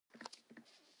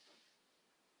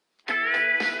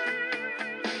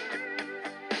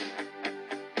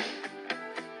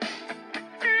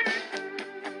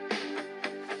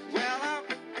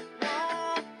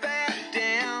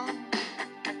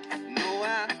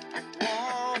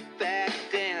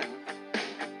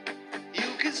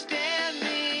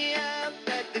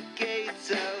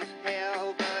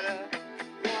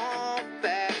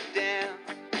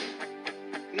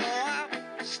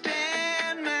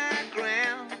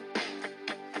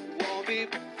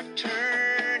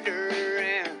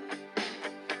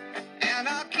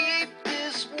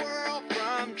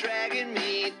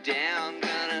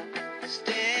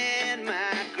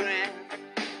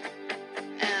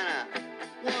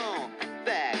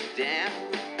down.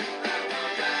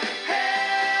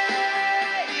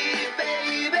 Hey,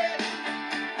 baby,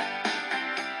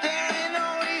 there ain't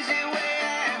no easy way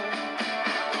out.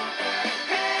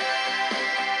 Hey,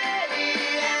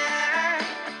 I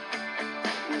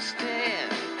will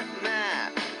stand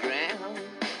my ground,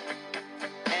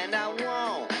 and I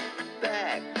won't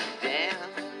back down.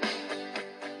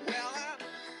 Well, I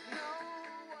know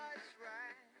what's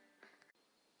right.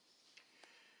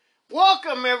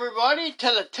 Welcome, everybody, to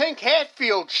the Tink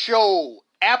Hatfield Show,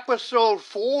 Episode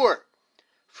 4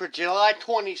 for July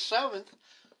 27th,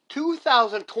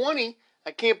 2020.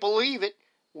 I can't believe it.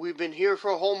 We've been here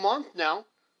for a whole month now.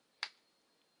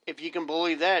 If you can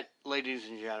believe that, ladies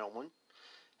and gentlemen.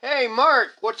 Hey,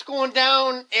 Mark, what's going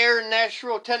down there in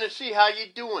Nashville, Tennessee? How you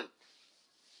doing?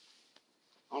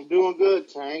 I'm doing good,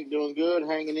 Tank. Doing good,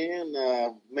 hanging in.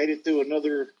 Made it through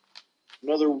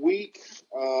another week.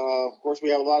 Of course, we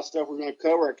have a lot of stuff we're going to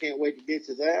cover. I can't wait to get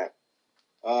to that.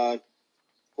 Of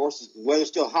course, the weather's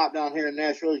still hot down here in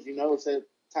Nashville, as you know. It's that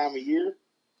time of year.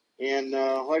 And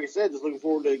like I said, just looking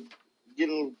forward to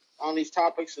getting on these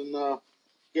topics and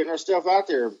getting our stuff out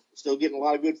there. Still getting a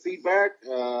lot of good feedback.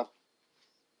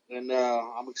 And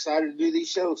I'm excited to do these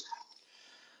shows.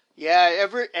 Yeah,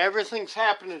 everything's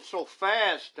happening so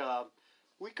fast.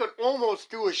 We could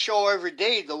almost do a show every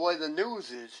day the way the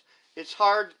news is. It's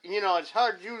hard, it's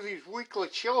hard to do these weekly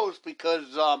shows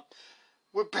because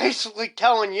we're basically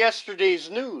telling yesterday's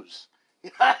news.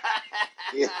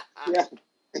 Yeah.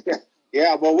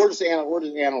 Well, we're just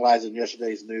analyzing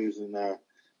yesterday's news, and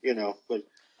but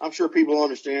I'm sure people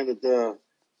understand that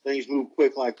things move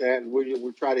quick like that, and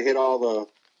we try to hit all the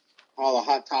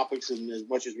hot topics and as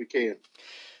much as we can.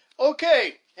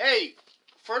 Okay, hey,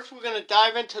 first we're going to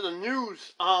dive into the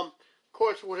news. Of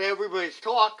course, what everybody's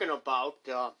talking about,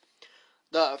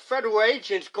 the federal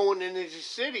agents going into these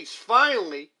cities,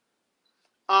 finally.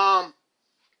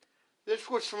 This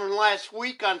was from last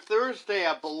week on Thursday,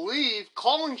 I believe,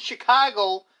 calling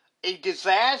Chicago a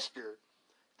disaster.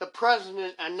 The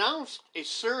president announced a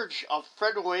surge of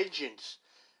federal agents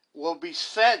will be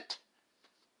sent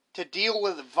to deal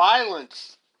with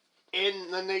violence in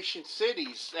the nation's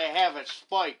cities. They have a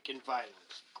spike in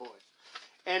violence, of course.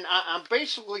 And I'm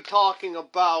basically talking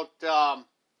about,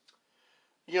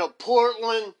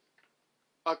 Portland.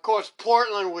 Of course,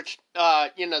 Portland, which,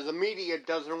 the media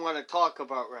doesn't want to talk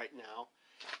about right now.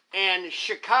 And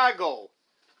Chicago,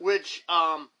 which,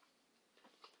 right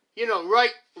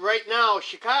now,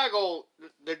 Chicago,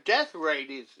 the death rate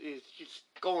is just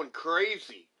going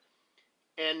crazy.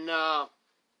 And,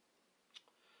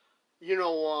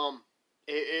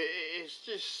 it's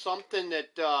just something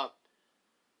that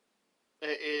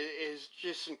is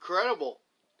just incredible.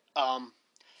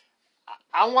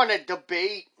 I want to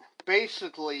debate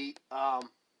basically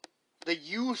the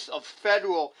use of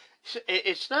federal.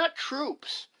 It's not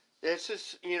troops. This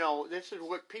is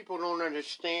what people don't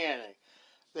understand.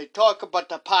 They talk about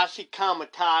the Posse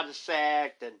Comitatus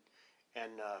Act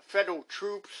and federal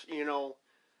troops,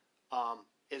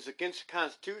 is against the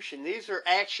Constitution. These are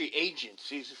actually agents.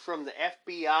 These are from the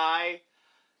FBI.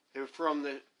 They're from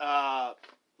the,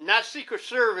 not Secret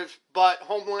Service, but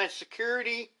Homeland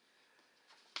Security.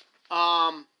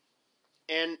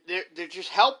 And they're just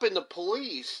helping the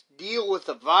police deal with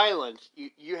the violence.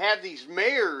 You have these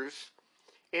mayors,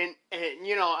 and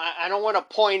I don't want to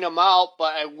point them out,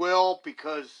 but I will,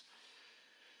 because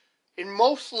in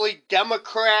mostly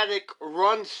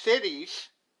Democratic-run cities,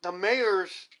 the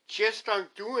mayors just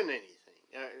aren't doing anything.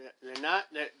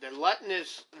 They're letting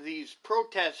these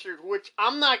protesters, which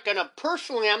I'm not going to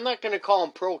call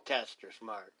them protesters,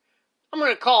 Mark. I'm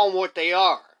going to call them what they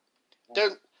are.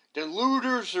 They're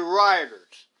looters or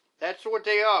rioters. That's what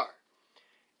they are.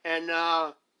 And,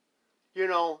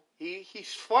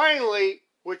 he's finally,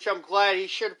 which I'm glad, he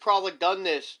should have probably done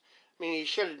this. I mean, he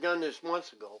should have done this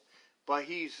months ago. But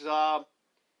he's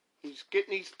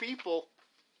getting these people,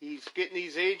 he's getting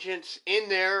these agents in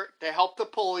there to help the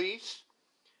police.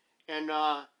 And,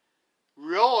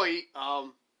 really,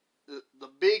 the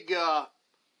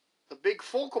big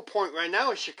focal point right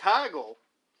now is Chicago,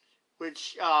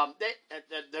 which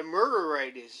the murder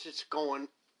rate is just going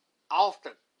off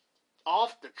the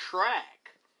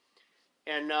track,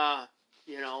 and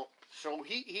so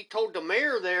he told the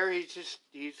mayor there he's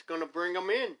going to bring them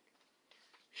in.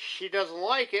 She doesn't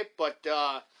like it, but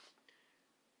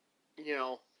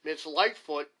Miss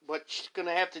Lightfoot, but she's going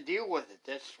to have to deal with it.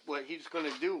 That's what he's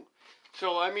going to do.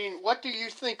 So I mean, what do you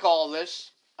think of all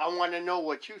this? I want to know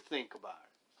what you think about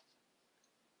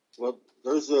it. Well,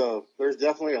 there's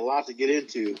definitely a lot to get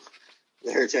into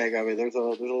there, Tank. I mean, there's a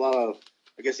lot of,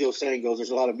 I guess the old saying goes, there's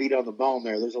a lot of meat on the bone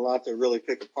there. There's a lot to really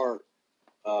pick apart.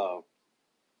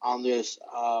 on this.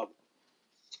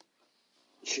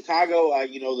 Chicago,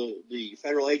 the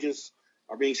federal agents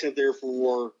are being sent there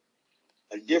for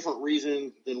a different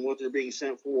reason than what they're being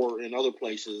sent for in other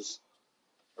places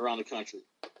around the country.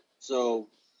 So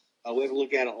we have to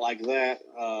look at it like that.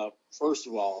 First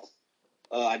of all,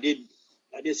 I did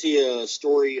see a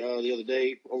story the other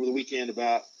day over the weekend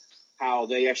about how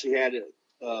they actually had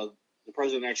the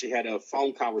president actually had a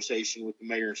phone conversation with the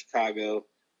mayor in Chicago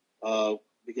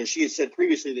because she had said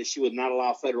previously that she would not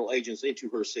allow federal agents into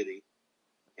her city,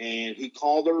 and he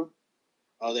called her.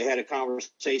 They had a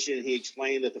conversation. He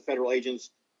explained that the federal agents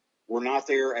were not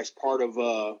there as part of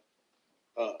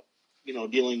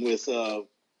dealing with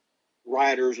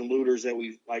rioters and looters that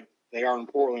they are in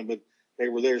Portland, but they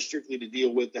were there strictly to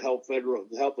deal with to help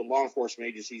the law enforcement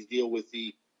agencies deal with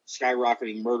the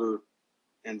skyrocketing murder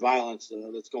and violence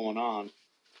that's going on.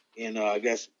 And I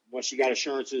guess once she got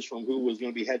assurances from who was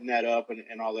going to be heading that up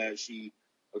and all that, she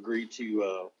agreed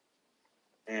to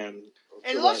And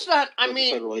let's not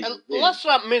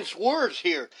mince words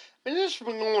here. I mean, this has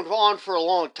been going on for a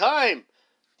long time.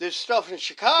 This stuff in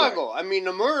Chicago. Right. I mean,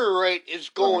 the murder rate is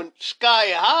going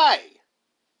sky high.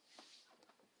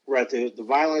 Right. The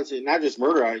violence, and not just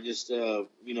murder, just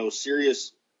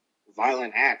serious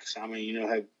violent acts. I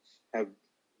mean, have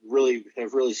really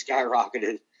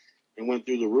skyrocketed and went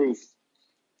through the roof.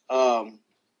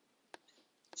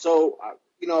 So I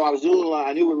was doing.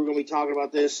 I knew we were going to be talking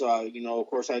about this. Of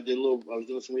course, I was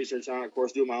doing some research on it. Of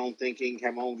course, doing my own thinking,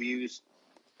 have my own views.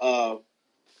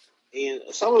 And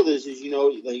some of this is,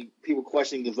 people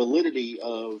questioning the validity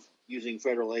of using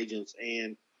federal agents,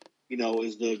 and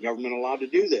is the government allowed to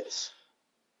do this?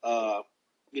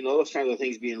 Those kinds of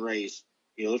things being raised.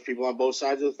 There's people on both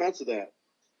sides of the fence of that.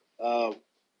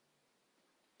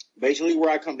 Basically, where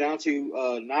I come down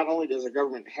to, not only does the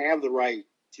government have the right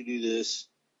to do this,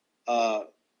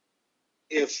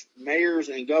 if mayors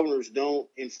and governors don't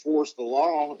enforce the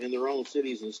law in their own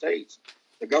cities and states,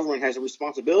 the government has a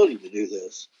responsibility to do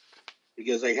this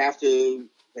because they have to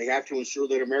ensure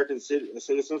that American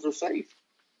citizens are safe.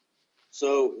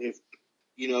 So if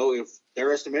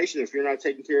their estimation, if you're not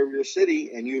taking care of your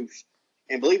city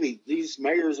and believe me, these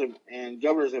mayors and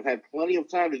governors have had plenty of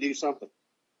time to do something,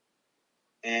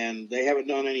 and they haven't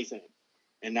done anything.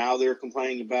 And now they're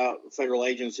complaining about federal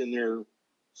agents in their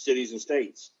cities and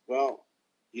states. Well,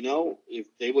 if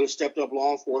they would have stepped up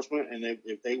law enforcement and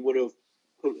if they would have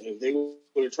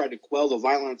tried to quell the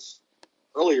violence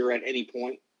earlier at any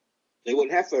point, they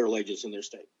wouldn't have federal agents in their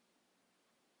state.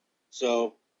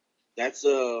 So that's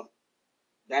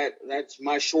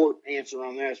my short answer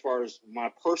on that as far as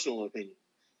my personal opinion.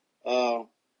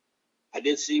 I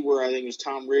did see where I think it was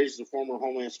Tom Ridge, the former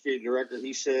Homeland Security Director,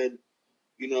 he said,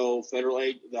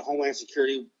 the Homeland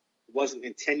Security wasn't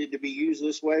intended to be used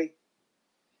this way.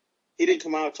 He didn't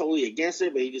come out totally against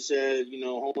it, but he just said,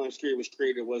 Homeland Security was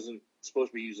created, it wasn't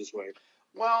supposed to be used this way.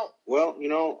 Well,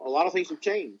 a lot of things have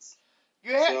changed.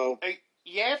 You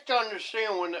have to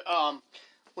understand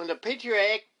when the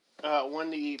Patriot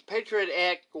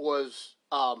Act was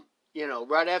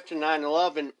right after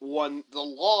 9/11, when the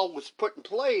law was put in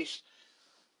place.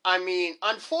 I mean,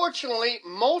 unfortunately,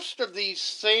 most of these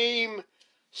same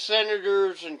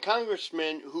senators and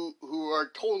congressmen who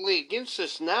are totally against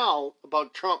this now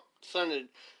about Trump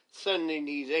sending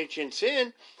these agents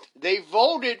in, they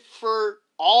voted for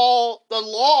all the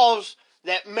laws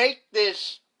that make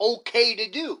this okay to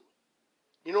do.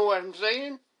 You know what I'm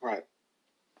saying? Right.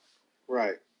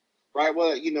 Well,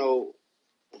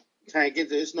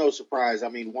 it's no surprise. I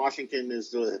mean, Washington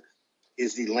is the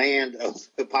land of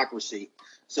hypocrisy.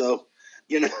 So,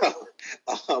 you're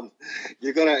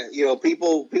gonna,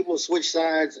 people switch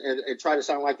sides and try to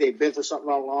sound like they've been for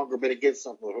something all along or been against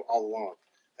something all along.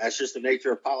 That's just the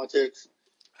nature of politics,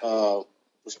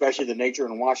 especially the nature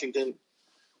in Washington.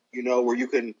 Where you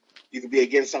can be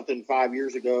against something 5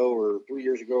 years ago or 3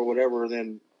 years ago or whatever, and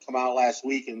then come out last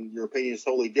week and your opinion is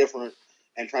totally different,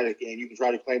 and you can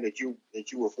try to claim that you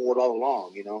were for it all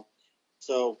along.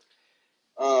 So.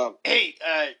 Hey,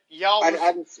 y'all.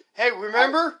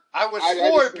 Remember? I was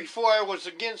for it before I was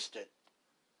against it.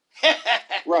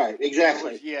 Right.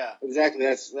 Exactly. Yeah. Exactly.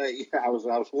 I was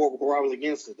for before I was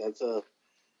against it. That's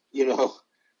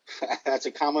that's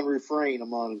a common refrain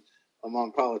among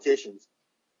politicians.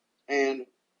 And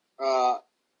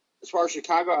as far as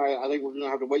Chicago, I think we're going to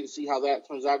have to wait and see how that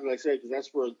turns out. Like I said, because that's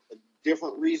for a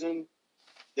different reason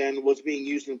than what's being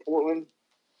used in Portland.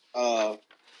 I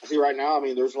see right now, I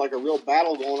mean, there's like a real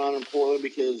battle going on in Portland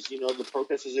because, the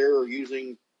protesters there are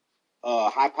using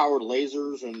high-powered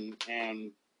lasers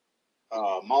and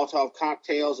Molotov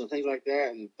cocktails and things like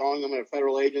that, and throwing them at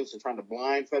federal agents and trying to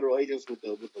blind federal agents with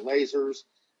the lasers.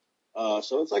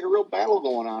 So it's like a real battle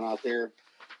going on out there.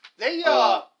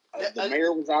 The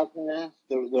mayor was out there.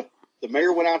 The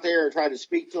mayor went out there and tried to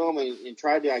speak to him and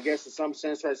tried to, I guess, in some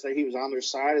sense, try to say he was on their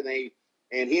side, and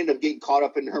he ended up getting caught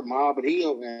up in their mob,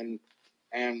 and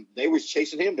they was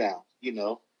chasing him down, you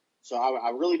know. So I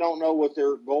really don't know what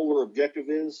their goal or objective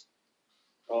is,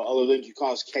 other than to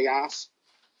cause chaos.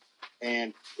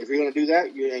 And if you're going to do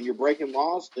that and you're breaking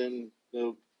laws, then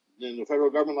the federal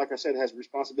government, like I said, has a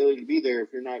responsibility to be there.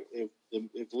 If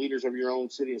the leaders of your own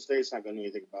city and state's not going to do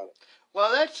anything about it.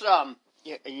 Well, that's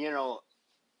you know,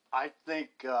 I think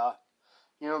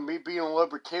you know, me being a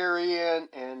libertarian,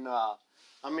 and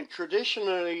I mean,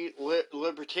 traditionally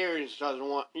libertarians doesn't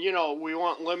want, you know, we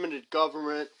want limited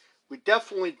government. We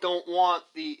definitely don't want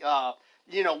the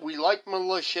you know, we like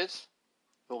militias,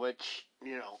 which,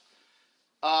 you know,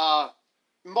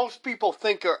 most people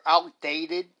think are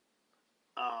outdated.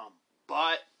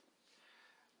 But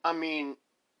I mean,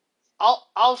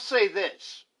 I'll say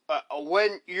this: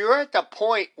 when you're at the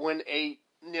point when a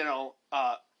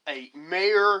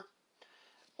mayor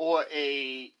or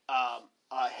a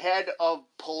head of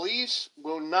police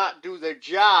will not do their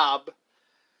job,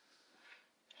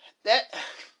 that,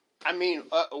 I mean,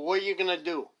 what are you gonna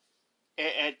do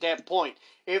at that point?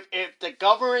 If the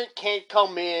government can't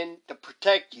come in to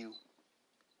protect you,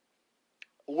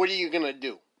 what are you gonna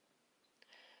do?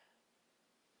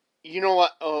 You know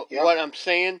what what I'm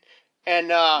saying? And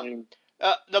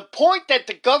the point that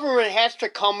the government has to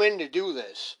come in to do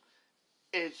this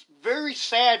is very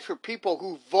sad for people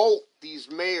who vote these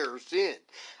mayors in.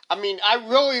 I mean, I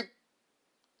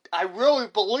really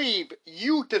believe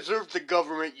you deserve the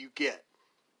government you get.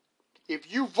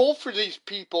 If you vote for these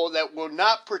people that will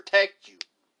not protect you,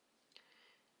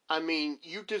 I mean,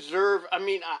 you deserve, I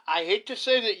mean, I hate to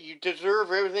say that you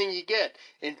deserve everything you get.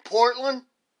 In Portland,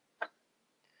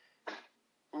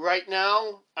 right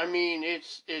now, I mean,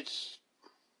 it's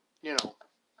you know,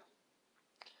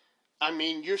 I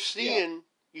mean, you're seeing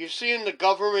the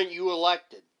government you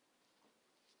elected.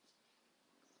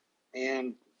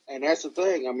 And that's the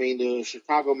thing. I mean, the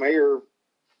Chicago mayor,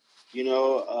 you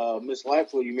know, Miss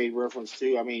Lightfoot, you made reference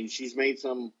to. I mean, she's made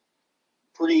some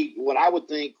pretty, what I would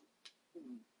think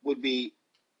would be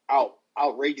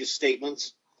outrageous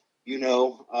statements. You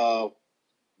know,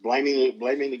 blaming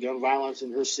the gun violence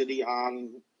in her city on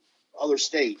other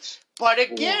states. But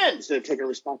again, instead of taking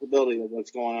responsibility of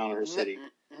what's going on in her city,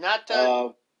 not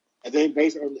that. And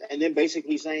then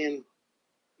basically saying,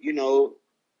 you know,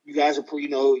 you guys are, you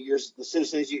know, you're the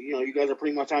citizens. You know, you guys are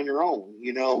pretty much on your own.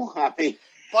 You know, I mean.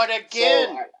 But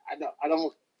again, so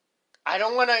I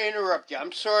don't want to interrupt you.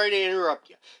 I'm sorry to interrupt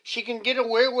you. She can get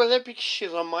away with it because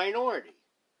she's a minority.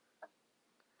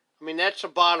 I mean, that's the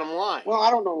bottom line. Well,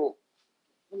 I don't know.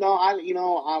 No,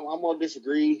 I'm gonna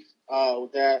disagree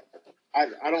with that. I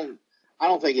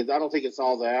don't think it's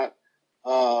all that.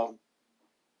 I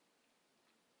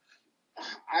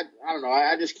don't know.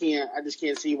 I just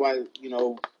can't see why, you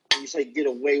know, when you say get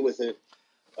away with it.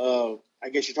 I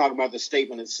guess you're talking about the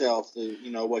statement itself.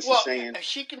 You know what she's saying.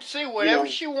 She can say whatever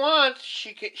she wants.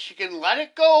 She can let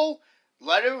it go,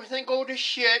 let everything go to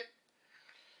shit,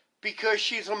 because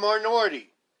she's a minority.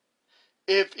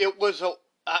 If it was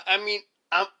I mean,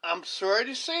 I'm sorry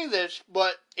to say this,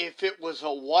 but if it was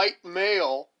a white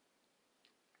male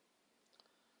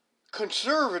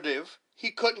conservative, he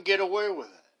couldn't get away with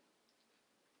it.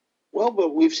 Well,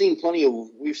 but we've seen plenty of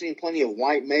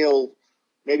white male,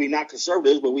 maybe not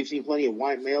conservatives, but we've seen plenty of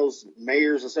white males,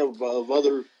 mayors and stuff of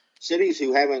other cities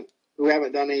who haven't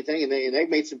done anything, and they've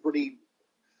made some pretty,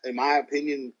 in my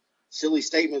opinion, silly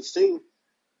statements too.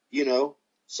 You know,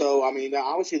 so I mean,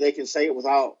 obviously they can say it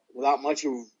without much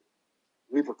of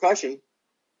repercussion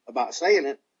about saying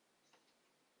it.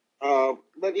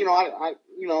 But you know, I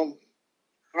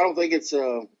don't think it's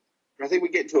I think we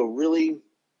get into a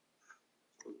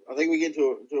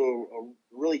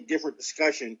really different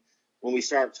discussion when we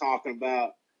start talking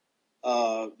about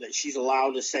that she's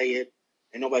allowed to say it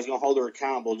and nobody's going to hold her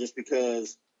accountable just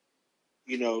because,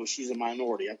 you know, she's a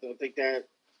minority. I think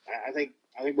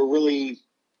we're really,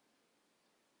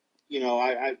 you know,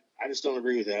 I just don't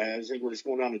agree with that. I just think we're just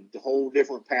going down a whole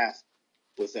different path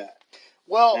with that.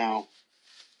 Well, now,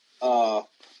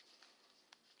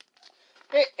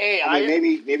 hey, I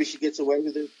mean, maybe she gets away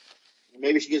with it.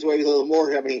 Maybe she gets away with it a little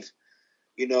more. I mean,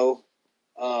 you know,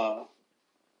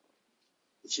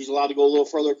 she's allowed to go a little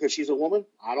further because she's a woman.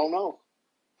 I don't know.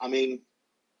 I mean,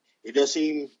 it does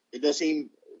seem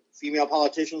female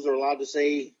politicians are allowed to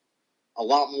say a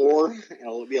lot more, and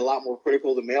it'll be a lot more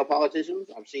critical than male politicians.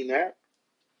 I've seen that.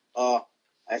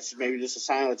 That's maybe just a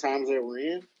sign of the times that we're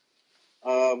in.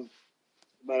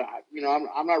 But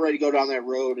I'm not ready to go down that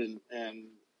road and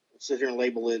sit here and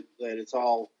label it that it's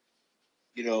all,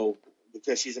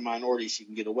 because she's a minority, she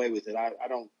can get away with it. I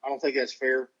don't think that's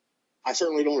fair. I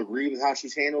certainly don't agree with how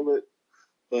she's handled it,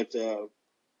 but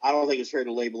I don't think it's fair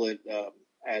to label it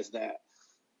as that.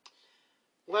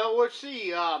 Well, we'll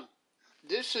see.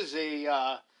 This is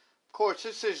of course,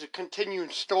 this is a continuing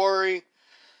story.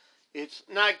 It's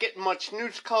not getting much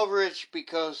news coverage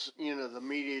because, the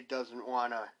media doesn't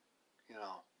want to,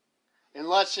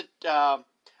 unless it,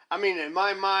 in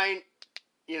my mind,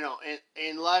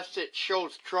 unless it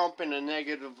shows Trump in a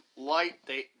negative light,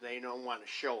 they don't want to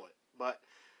show it. But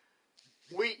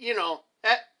we,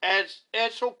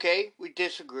 that's okay. We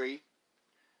disagree.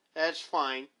 That's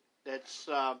fine. That's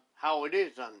how it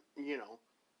is on,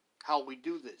 how we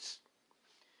do this.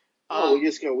 We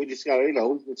just got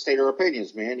to, state our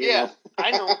opinions, man.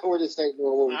 I know. We're just stating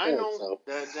what we think. know. So.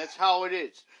 That's how it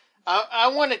is. I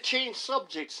want to change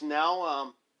subjects now.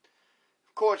 Of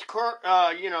course,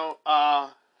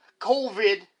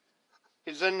 COVID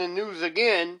is in the news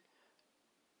again.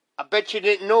 I bet you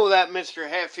didn't know that, Mr.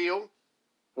 Hatfield.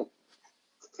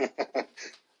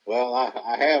 Well,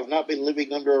 I have not been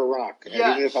living under a rock. Yes.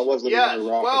 And even if I was living under a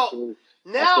rock, well,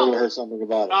 I still heard something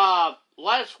about it.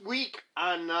 Last week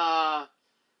on, I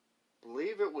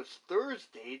believe it was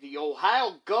Thursday, the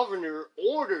Ohio governor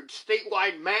ordered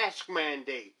statewide mask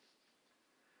mandate.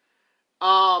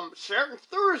 Starting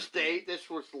Thursday, this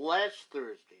was last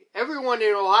Thursday, everyone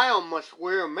in Ohio must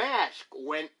wear a mask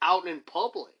when out in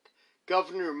public.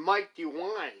 Governor Mike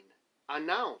DeWine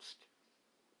announced.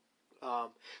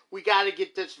 We got to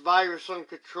get this virus under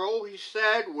control, he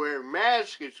said. Wear a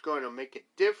mask, it's going to make a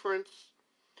difference.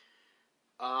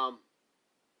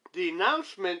 The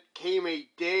announcement came a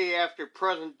day after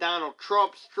President Donald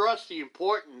Trump stressed the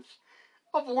importance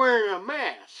of wearing a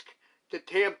mask to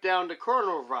tamp down the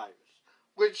coronavirus,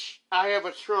 which I have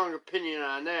a strong opinion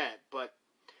on that. But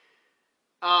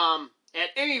at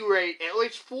any rate, at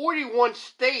least 41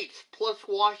 states plus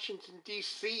Washington,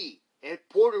 D.C. and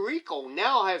Puerto Rico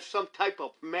now have some type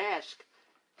of mask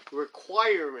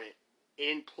requirement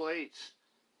in place.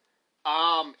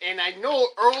 And I know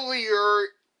earlier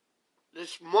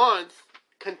this month,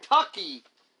 Kentucky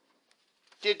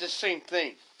did the same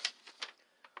thing.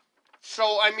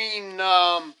 So,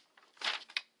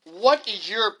 what is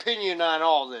your opinion on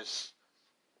all this?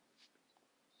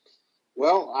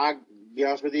 Well, I'll be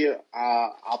honest with you,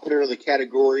 I'll put it in the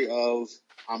category of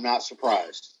I'm not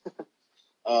surprised.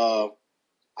 I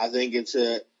think it's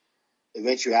a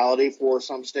eventuality for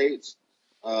some states.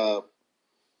 A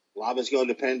lot of it's going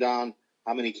to depend on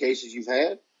how many cases you've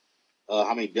had,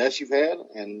 how many deaths you've had,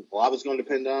 and a lot of it's going to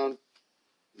depend on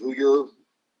who your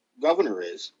governor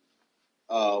is,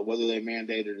 whether they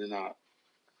mandate it or not.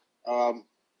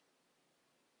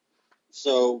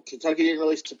 So Kentucky didn't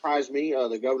really surprise me.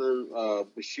 The governor,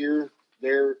 Beshear,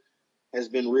 there has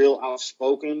been real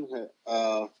outspoken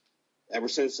ever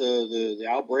since the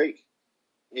outbreak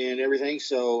and everything.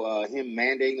 So him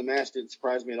mandating the mask didn't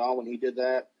surprise me at all when he did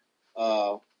that.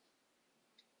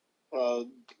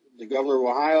 The governor of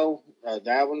Ohio,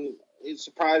 that one, it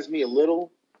surprised me a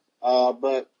little.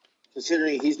 But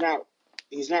considering he's not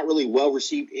really well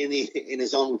received in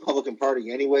his own Republican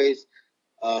Party, anyways,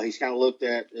 he's kind of looked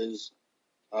at as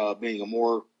being a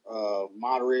more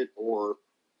moderate, or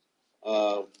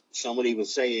some would even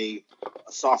say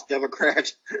a soft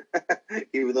Democrat,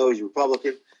 even though he's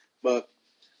Republican. But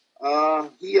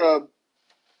he,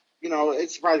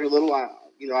 it surprised me a little.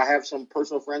 I have some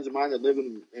personal friends of mine that live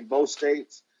in both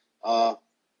states. Now,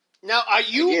 are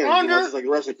you again, under? Just like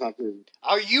the rest of the country.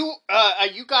 Are you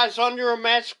guys under a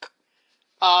mask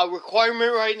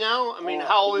requirement right now?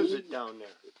 How is it down there?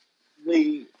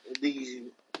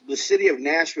 The city of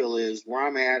Nashville is where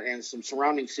I'm at, and some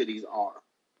surrounding cities are.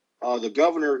 The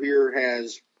governor here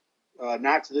has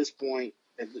not to this point.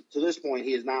 To this point,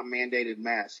 he has not mandated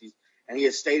masks. He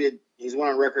has stated, he's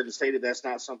went on record and stated that's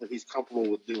not something he's comfortable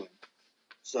with doing.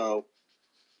 So,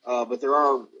 but there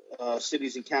are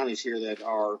cities and counties here that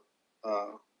are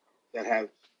that have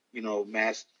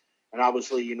masks, and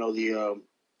obviously the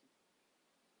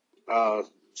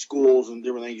schools and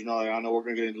different things. I know we're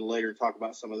going to get into later and talk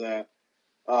about some of that.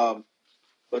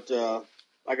 But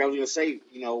like I was going to say,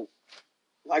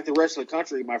 like the rest of the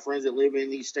country, my friends that live in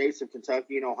these states of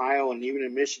Kentucky and Ohio and even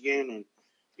in Michigan, and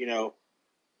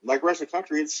like the rest of the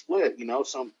country, it's split.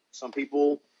 Some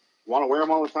people want to wear them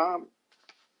all the time,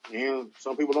 and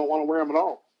some people don't want to wear them at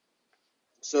all.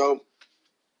 So,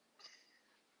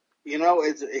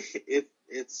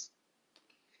 it's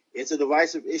a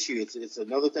divisive issue. It's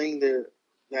another thing that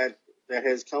that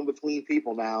has come between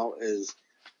people now is,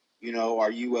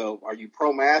 are you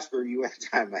pro mask or are you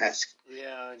anti mask?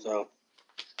 Yeah. So,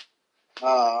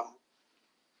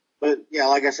 but yeah,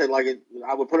 like I said,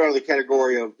 I would put it under the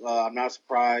category of I'm not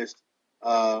surprised.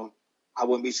 I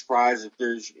wouldn't be surprised if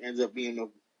there's ends up being a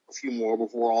few more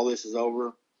before all this is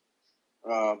over.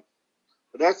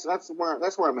 But that's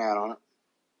where I'm at on it.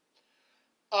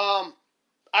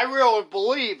 I really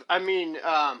believe. I mean,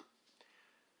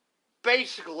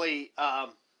 basically,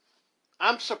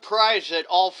 I'm surprised that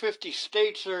all 50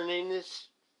 states are in this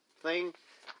thing.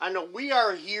 I know we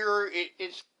are here.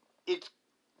 It's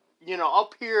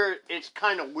up here. It's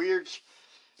kind of weird.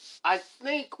 I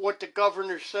think what the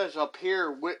governor says up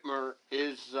here, Whitmer,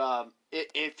 is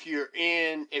if you're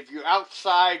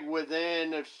outside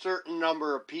within a certain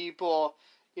number of people,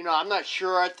 I'm not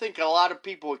sure. I think a lot of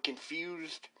people are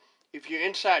confused. If you're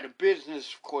inside a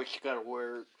business, of course you gotta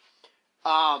wear it.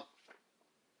 I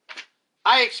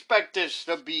expect this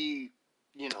to be,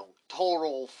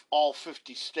 total all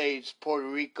 50 states, Puerto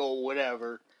Rico,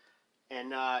 whatever.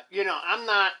 And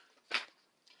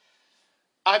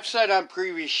I've said on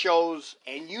previous shows,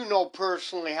 and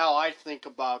personally how I think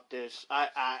about this.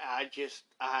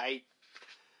 I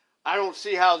don't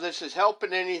see how this is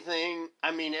helping anything.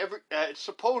 I mean,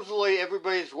 supposedly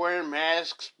everybody's wearing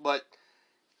masks, but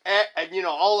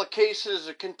all the cases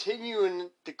are continuing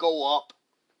to go up,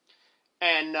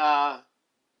 and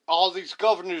all these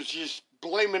governors just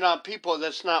blame it on people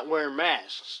that's not wearing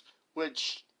masks,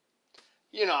 which,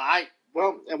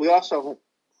 Well, and we also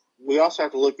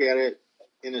have to look at it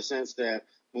in the sense that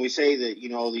when we say that,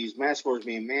 these mask orders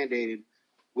being mandated,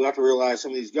 we have to realize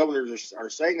some of these governors are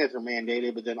saying that they're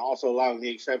mandated, but then also allowing the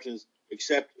exceptions,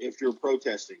 except if you're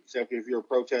protesting, except if you're a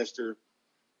protester,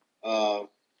 or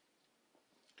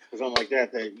something like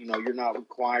that, you're not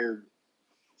required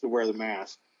to wear the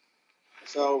mask.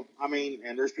 So, I mean,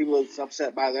 and there's people that's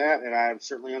upset by that, and I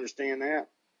certainly understand that.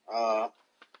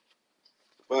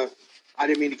 But I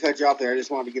didn't mean to cut you off there. I just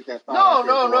wanted to get that thought.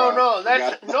 No.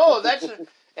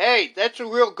 That's a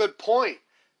real good point,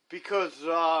 because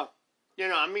there are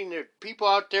people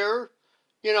out there,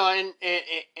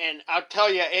 and I'll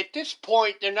tell you, at this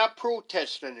point they're not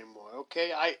protesting anymore.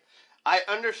 Okay, I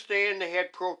understand they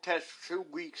had protests for 2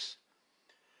 weeks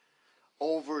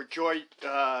over George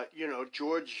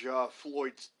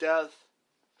Floyd's death.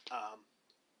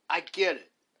 I get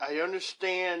it. I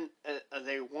understand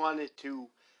they wanted to,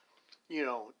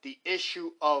 the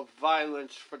issue of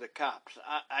violence for the cops.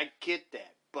 I get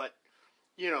that. But,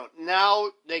 now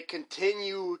they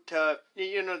continue to,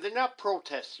 they're not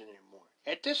protesting anymore.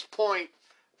 At this point,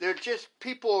 they're just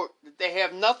people, they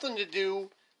have nothing to do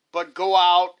but go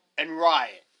out and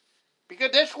riot.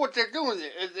 Because that's what they're doing.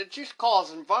 They're just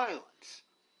causing violence.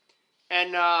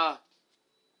 And,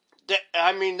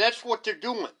 that's what they're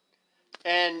doing.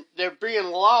 And they're being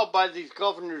allowed by these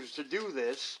governors to do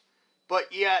this.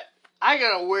 But yet, I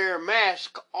gotta wear a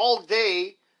mask all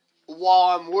day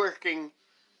while I'm working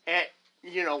at,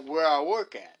 where I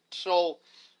work at. So,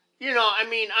 let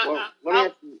me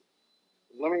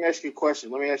ask you a question.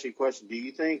 Do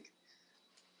you think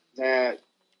that,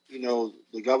 the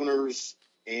governors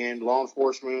and law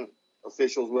enforcement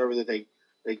officials, whoever, that they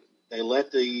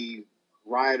let the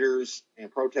rioters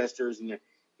and protesters, and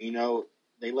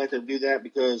they let them do that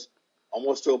because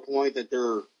almost to a point that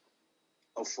they're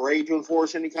afraid to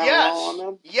enforce any kind of law on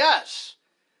them? Yes.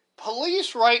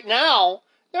 Police right now,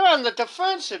 they're on the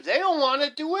defensive. They don't want to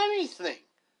do anything.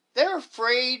 They're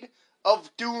afraid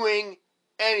of doing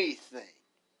anything.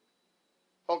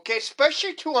 Okay,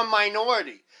 especially to a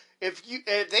minority. If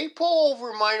they pull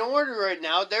over a minority right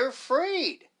now, they're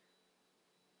afraid.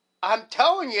 I'm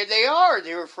telling you, they are.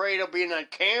 They're afraid of being on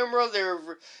camera.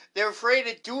 They're afraid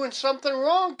of doing something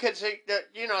wrong because they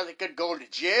could go to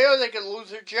jail. They could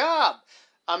lose their job.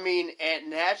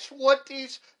 And that's what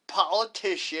these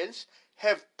politicians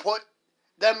have put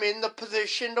them in the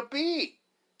position to be.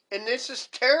 And this is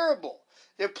terrible.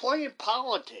 They're playing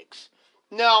politics.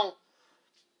 Now,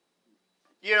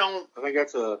 I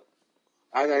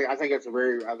think that's a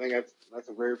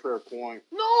very fair point.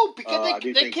 No, because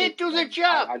they can't do their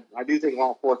job. I do think law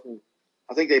enforcement,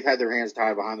 I think they've had their hands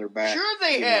tied behind their back. Sure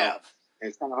they have.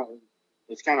 It's kind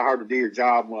of hard to do your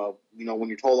job, when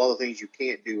you're told all the things you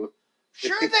can't do.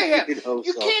 Sure they have.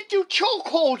 You can't do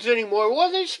chokeholds anymore. What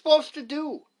are they supposed to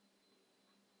do?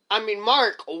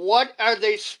 Mark, what are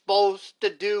they supposed to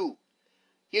do?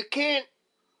 You can't.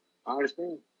 I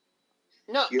understand.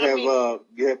 No, you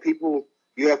have people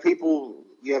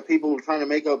trying to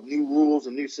make up new rules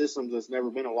and new systems that's never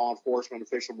been a law enforcement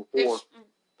official before,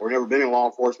 or never been in law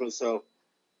enforcement. So,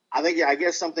 I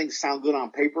guess some things sound good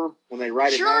on paper when they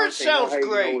write it Sure, down. it Saying, sounds hey,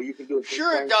 great. you can do it this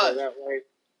Sure, way it does. that way.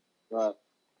 But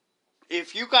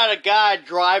If you got a guy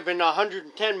driving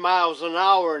 110 miles an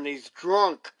hour and he's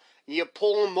drunk, and you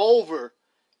pull him over,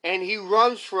 and he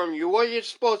runs from you, what are you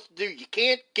supposed to do? You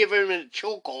can't give him a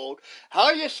chokehold. How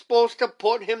are you supposed to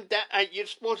put him down? You're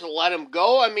supposed to let him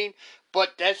go? I mean,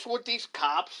 but that's what these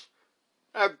cops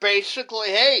are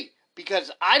basically, hey,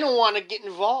 because I don't want to get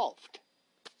involved.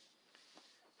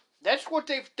 That's what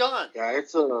they've done. yeah,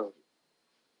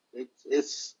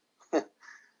 it's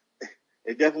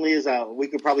it definitely is. We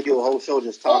could probably do a whole show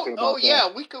just talking about that. Yeah,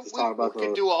 we could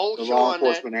do a whole the show law on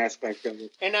enforcement that. aspect of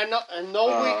it. And I know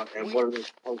And what are they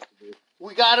supposed to do?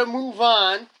 we got to move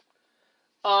on.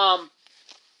 I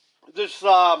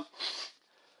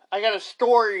got a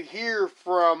story here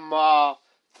from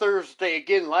Thursday,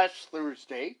 again last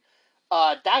Thursday.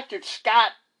 Dr.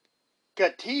 Scott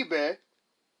Gatibe,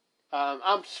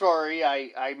 I'm sorry,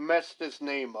 I messed his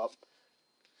name up.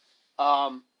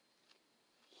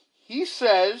 He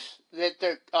says that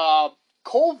the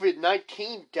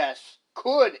COVID-19 deaths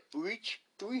could reach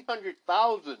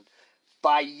 300,000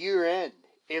 by year end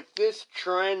if this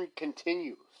trend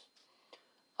continues.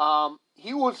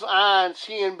 He was on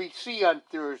CNBC on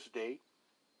Thursday,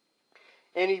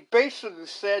 and he basically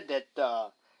said that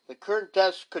the current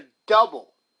deaths could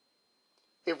double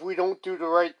if we don't do the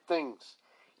right things.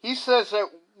 He says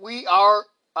that we are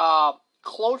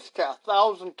close to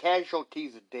 1,000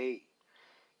 casualties a day.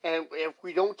 And if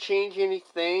we don't change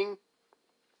anything,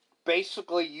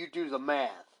 basically you do the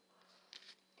math.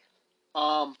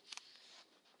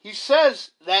 He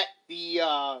says that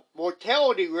the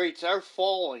mortality rates are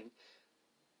falling.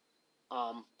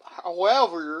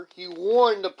 However, he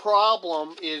warned the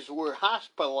problem is we're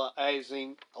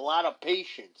hospitalizing a lot of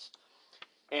patients.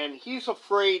 And he's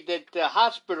afraid that the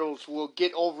hospitals will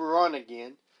get overrun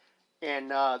again and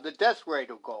the death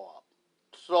rate will go up.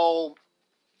 So,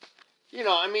 you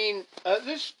know, I mean,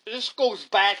 this goes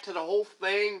back to the whole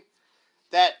thing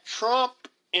that Trump,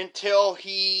 until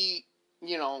he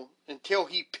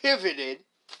pivoted,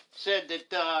 said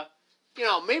that,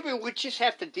 maybe we just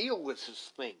have to deal with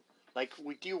this thing like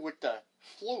we deal with the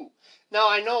flu. Now,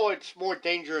 I know it's more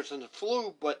dangerous than the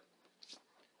flu, but,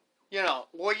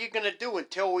 what are you going to do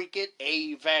until we get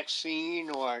a vaccine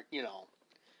or,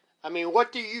 I mean,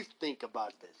 what do you think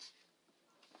about this?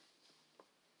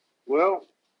 Well,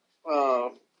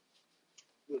 I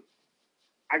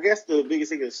guess the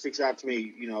biggest thing that sticks out to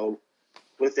me,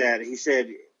 with that,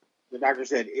 the doctor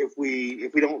said, if we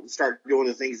don't start doing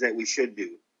the things that we should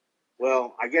do.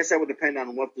 Well, I guess that would depend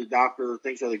on what the doctor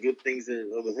thinks are the good things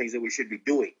or the things that we should be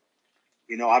doing.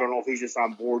 I don't know if he's just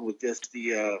on board with just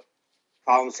the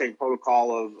following the same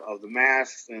protocol of the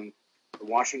masks and the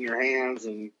washing your hands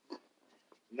and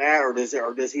that, or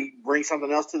does he bring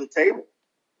something else to the table?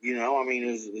 I mean,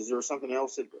 is there something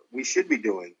else that we should be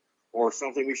doing, or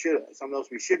something else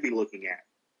we should be looking at?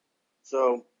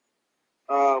 So,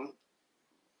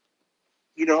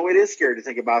 it is scary to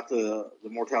think about the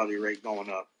mortality rate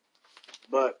going up,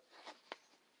 but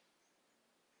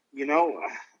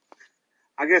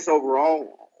I guess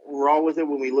overall with it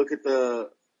when we look at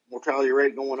the mortality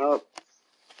rate going up.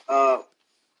 I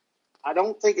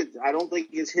don't think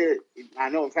it's hit. I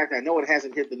know it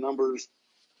hasn't hit the numbers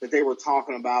that they were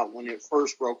talking about when it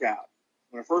first broke out.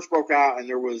 When it first broke out, and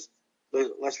there was,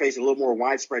 let's face it, a little more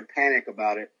widespread panic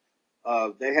about it.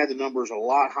 They had the numbers a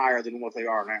lot higher than what they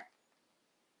are now.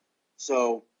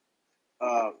 So,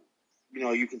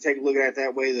 you can take a look at it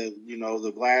that way.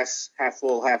 The glass half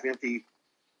full, half empty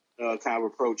kind of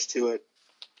approach to it.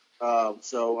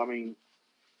 So, I mean,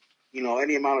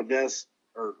 any amount of deaths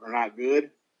are not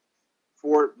good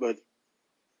for it, but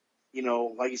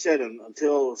like you said,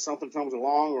 until something comes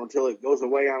along or until it goes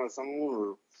away on its own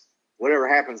or whatever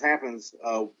happens,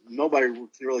 nobody can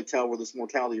really tell where this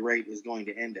mortality rate is going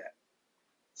to end at.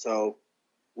 So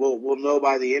we'll know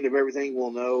by the end of everything.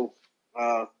 We'll know,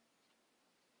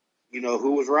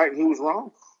 who was right and who was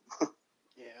wrong.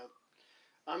 Yeah,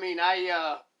 I mean,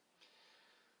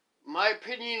 my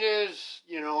opinion is,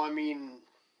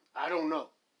 I don't know.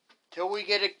 Until we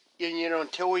get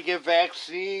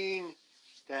vaccine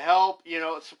to help,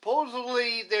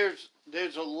 supposedly there's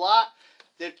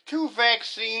two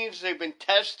vaccines they've been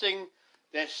testing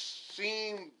that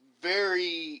seem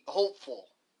very hopeful.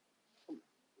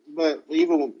 But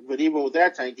even with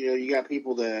that, Tank, you got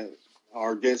people that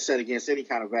are dead set against any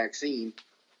kind of vaccine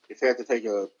if they have to take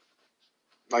a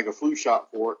flu shot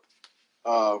for it.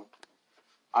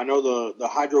 I know the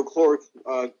hydrochloric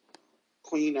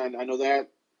clean. I know that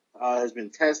has been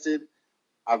tested.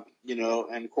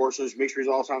 And of course there's mixed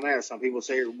results on that. Some people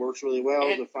say it works really well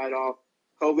And to fight off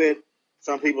COVID.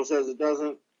 Some people says it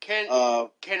doesn't. can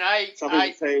Some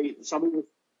people say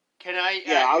can I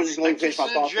Yeah, I was just going to finish just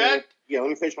my thought there. interject? Yeah, let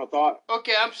me finish my thought.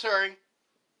 Okay, I'm sorry.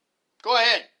 Go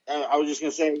ahead. I was just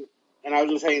going to say, and I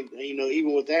was just saying,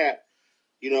 even with that,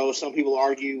 some people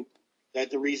argue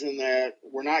that the reason that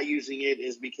we're not using it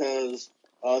is because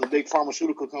the big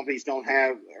pharmaceutical companies don't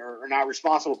have or are not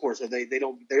responsible for it, so they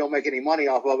don't make any money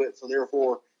off of it, so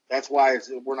therefore that's why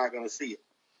we're not going to see it.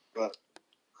 But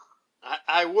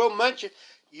I will mention,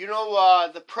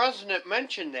 the president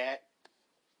mentioned that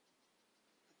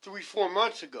 3-4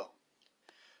 months ago.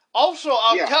 Also,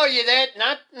 I'll tell you that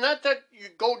not that you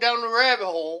go down the rabbit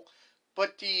hole,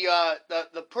 but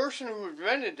the person who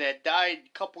invented that died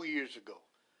a couple years ago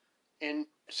in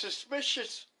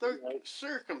suspicious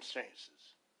circumstances.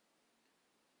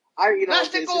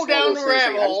 Not to go down the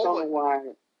rabbit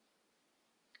hole.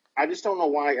 I just don't know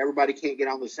why everybody can't get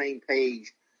on the same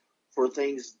page for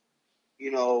things,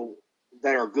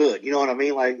 that are good. You know what I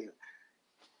mean? Like,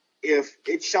 if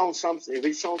it's shown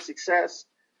success,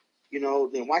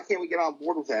 then why can't we get on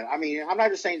board with that? I mean, I'm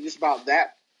not just saying just about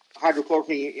that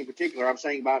hydrochloroquine in particular. I'm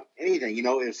saying about anything.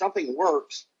 If something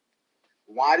works,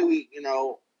 why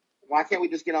can't we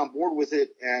just get on board with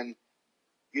it and,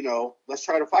 let's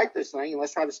try to fight this thing and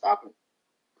let's try to stop it.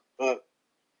 But,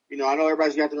 I know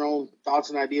everybody's got their own thoughts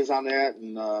and ideas on that.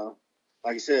 And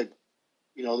like I said,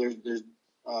 there's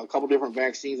a couple different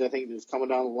vaccines I think that's coming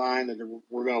down the line that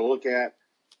we're going to look at.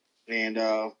 And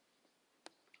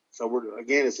so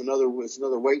it's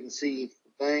another wait and see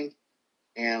thing.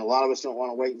 And a lot of us don't want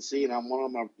to wait and see. And I'm one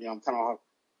of them.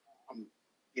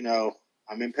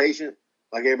 I'm impatient.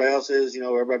 Like everybody else is,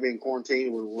 everybody being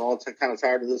quarantined, we're all kind of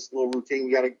tired of this little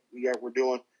routine we're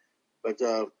doing. But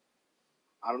I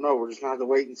don't know. We're just gonna have to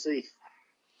wait and see.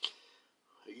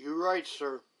 You're right,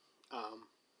 sir.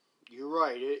 You're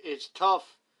right. It's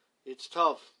tough. It's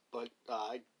tough, but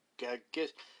I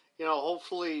guess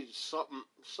hopefully something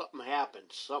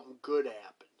happens. Something good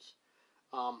happens.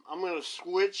 I'm gonna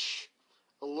switch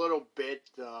a little bit.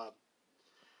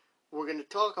 We're gonna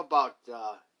talk about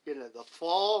the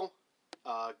fall.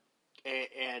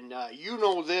 And you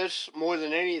know this more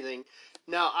than anything.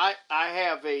 Now, I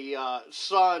have a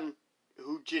son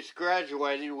who just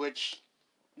graduated, which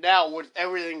now with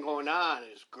everything going on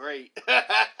is great.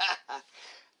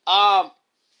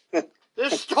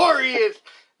 This story is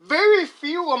very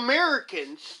few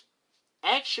Americans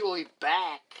actually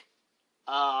back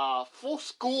full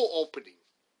school opening.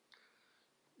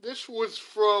 This was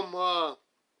from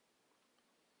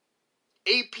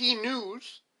AP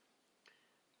News.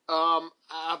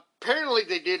 Apparently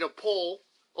they did a poll.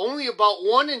 Only about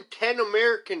 1 in 10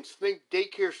 Americans think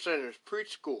daycare centers,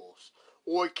 preschools,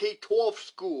 or K-12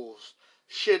 schools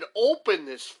should open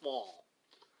this fall.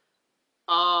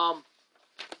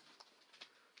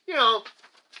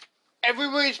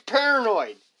 Everybody's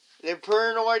paranoid. They're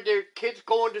paranoid their kids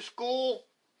going to school,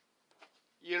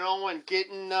 and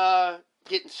getting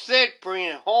sick,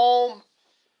 bringing it home,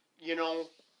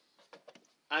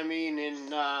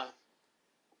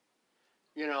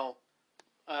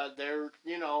 they're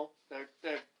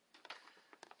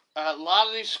a lot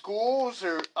of these schools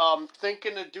are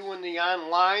thinking of doing the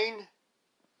online,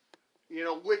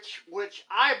 which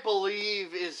I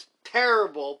believe is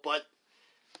terrible. But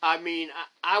I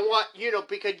want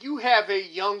because you have a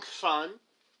young son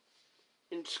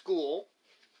in school,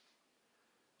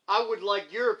 I would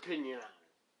like your opinion on it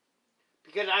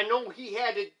because I know he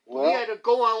had to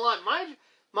go online.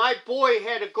 My boy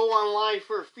had to go online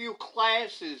for a few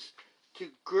classes to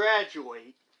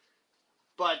graduate,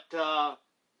 but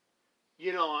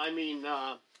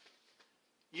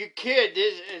your kid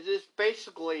this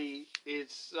basically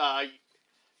is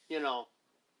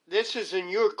this is in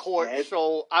your court,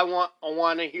 so I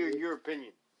want to hear your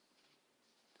opinion.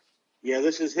 Yeah,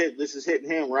 this is hitting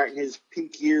him right in his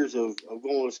peak years of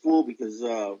going to school because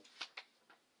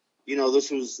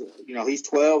this was he's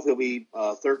 12, he'll be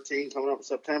 13 coming up in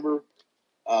September.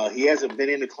 He hasn't been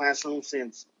in the classroom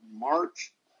since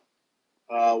March,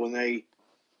 when they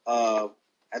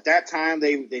at that time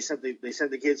they sent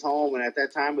the kids home, and at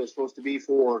that time it was supposed to be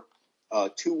for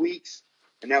 2 weeks,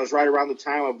 and that was right around the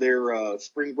time of their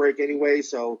spring break anyway.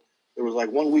 So there was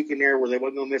like 1 week in there where they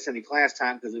wasn't gonna miss any class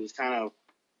time because it was kind of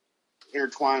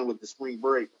intertwined with the spring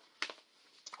break.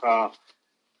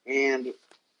 And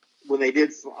when they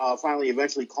did finally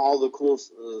eventually call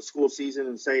the school season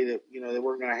and say that they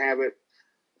weren't going to have it,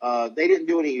 they didn't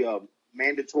do any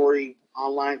mandatory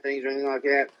online things or anything like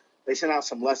that. They sent out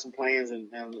some lesson plans and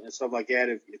stuff like that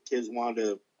if kids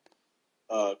wanted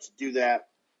to do that.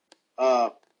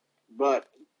 But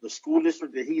the school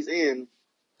district that he's in,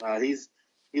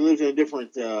 he lives in a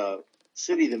different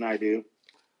city than I do.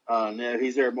 Now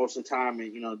he's there most of the time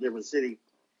in a different city.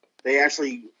 They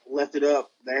actually left it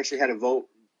up. They actually had a vote.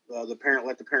 The parent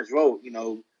let the parents vote.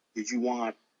 Did you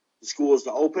want the schools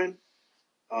to open?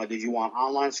 Did you want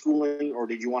online schooling, or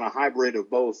did you want a hybrid of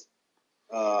both?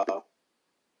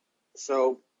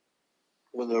 So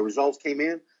when the results came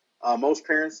in, most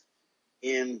parents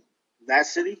in that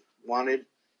city wanted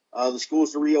the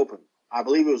schools to reopen. I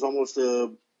believe it was almost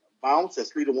a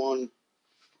 3-1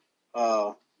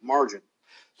 margin.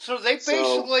 So they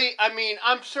basically,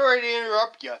 I'm sorry to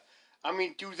interrupt you.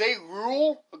 Do they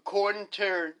rule according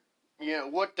to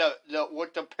what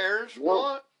the parents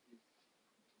want?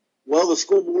 Well, the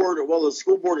school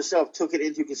board itself took it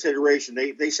into consideration.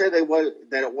 They said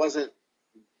that it wasn't,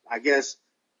 I guess,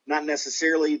 not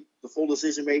necessarily the full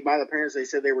decision made by the parents. They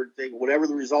said whatever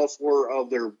the results were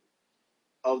of the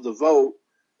vote,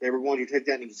 they were going to take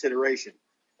that into consideration.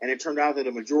 And it turned out that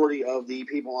a majority of the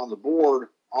people on the board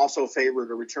also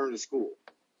favored a return to school.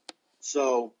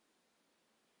 So,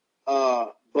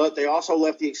 but they also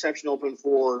left the exception open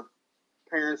for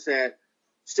parents that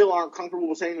still aren't comfortable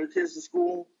with sending their kids to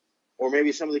school, or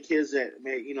maybe some of the kids that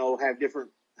may, have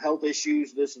different health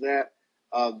issues, this and that.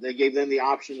 They gave them the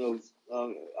option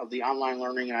of the online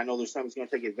learning, and I know there's some that's going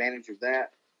to take advantage of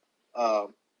that.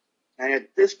 And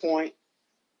at this point,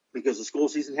 because the school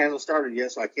season hasn't started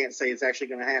yet, so I can't say it's actually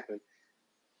going to happen.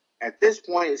 At this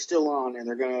point, it's still on, and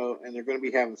they're going to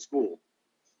be having school.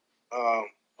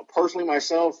 Personally,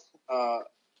 myself,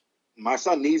 my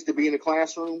son needs to be in the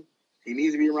classroom. He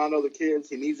needs to be around other kids.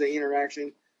 He needs the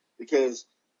interaction because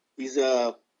he's he's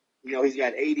got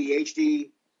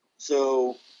ADHD.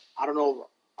 So I don't know.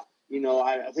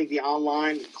 I think the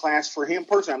online class for him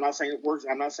personally, I'm not saying it works.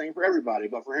 I'm not saying for everybody,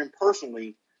 but for him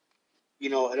personally,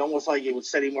 it almost like it would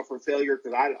set him up for failure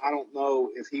because I don't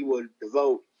know if he would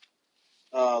devote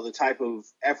the type of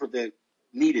effort that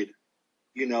needed,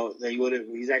 that he would have.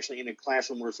 He's actually in a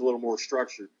classroom where it's a little more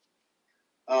structured.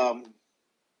 But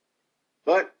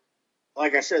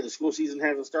like I said, the school season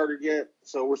hasn't started yet,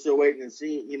 so we're still waiting and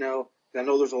seeing. I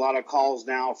know there's a lot of calls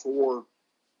now for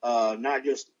not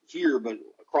just here but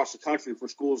across the country for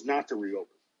schools not to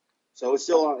reopen. So it's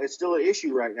still an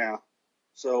issue right now.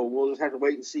 So we'll just have to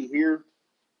wait and see here.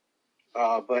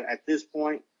 But at this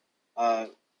point, I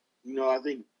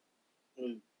think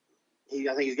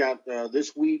he's got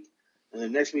this week, and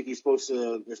then next week they're supposed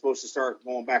to start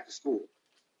going back to school.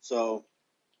 So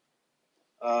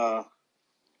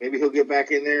maybe he'll get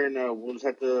back in there, and we'll just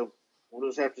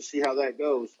have to see how that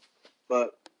goes.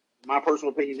 But my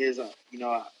personal opinion is, I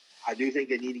do think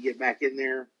they need to get back in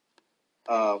there.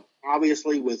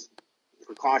 Obviously, with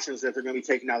precautions that they're going to be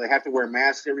taking now, they have to wear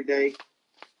masks every day.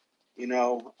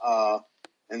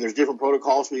 And there's different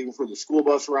protocols even for the school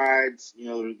bus rides.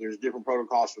 There's different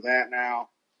protocols for that now.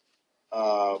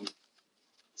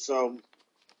 So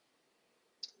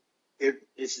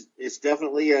it's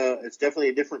definitely a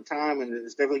different time, and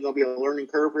it's definitely going to be a learning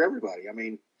curve for everybody.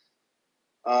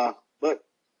 But like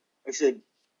I said,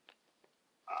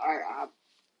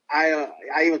 I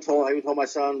even told my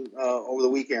son over the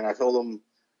weekend. I told him,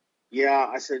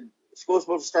 I said school's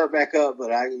supposed to start back up,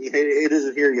 but it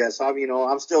isn't here yet. So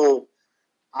I'm still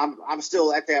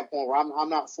at that point where I'm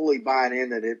not fully buying in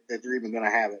that they're even going to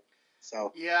have it.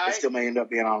 So it still may end up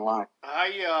being online.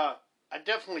 I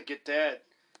definitely get that.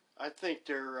 I think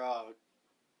they're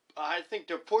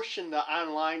pushing the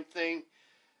online thing.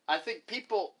 I think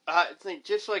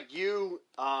just like you,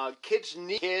 kids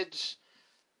need kids.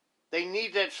 They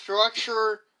need that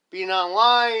structure. Being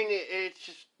online, it's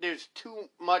just there's too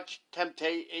much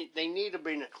temptation. They need to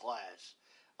be in a class.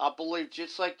 I believe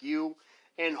just like you,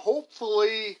 and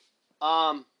hopefully,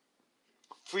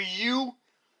 for you,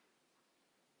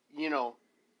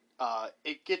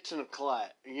 it gets in a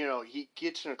class. He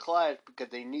gets in a class because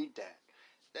they need that.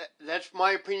 That's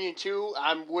my opinion too.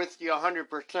 I'm with you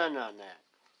 100% on that.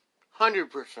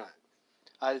 100%.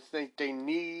 I think they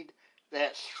need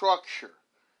that structure,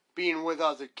 being with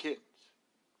other kids.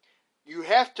 You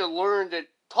have to learn to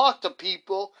talk to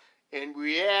people and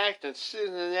react and sit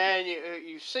in that.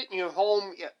 You sit in your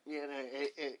home,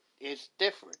 it's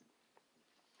different.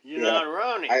 You're not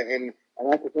around it. And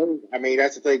that's the thing.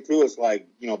 That's the thing too. It's like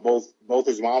both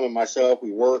his mom and myself,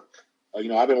 we work.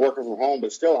 I've been working from home,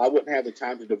 but still, I wouldn't have the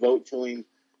time to devote to him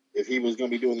if he was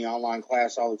going to be doing the online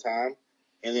class all the time.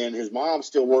 And then his mom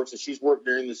still works, and she's worked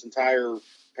during this entire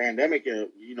pandemic.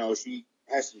 She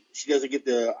doesn't get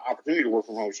the opportunity to work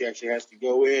from home. She actually has to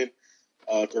go in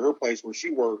to her place where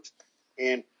she works,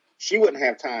 and she wouldn't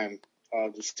have time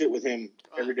just sit with him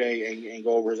every day and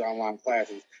go over his online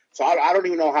classes. So I don't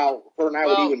even know how her and I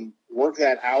would even work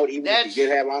that out, even if we did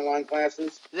have online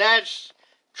classes.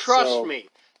 Trust me,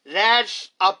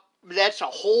 that's a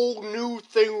whole new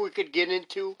thing we could get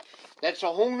into. That's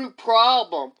a whole new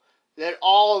problem that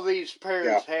all of these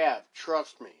parents have.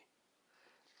 Trust me.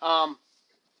 I'm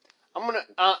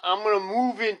gonna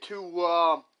move into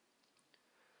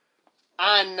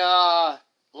on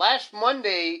last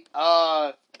Monday.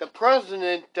 The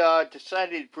president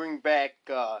decided to bring back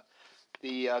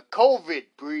the COVID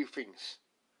briefings,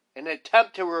 an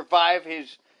attempt to revive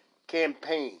his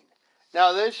campaign.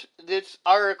 Now, this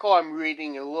article I'm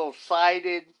reading is a little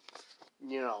sided.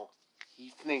 You know, he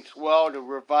thinks, well, to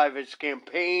revive his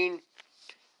campaign.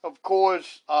 Of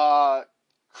course,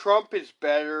 Trump is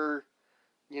better,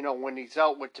 you know, when he's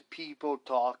out with the people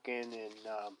talking and,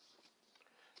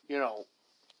 you know,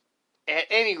 at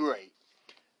any rate,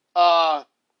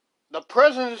 the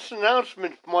president's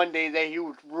announcement Monday that he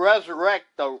would resurrect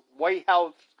the White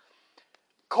House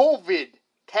COVID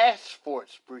task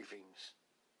force briefings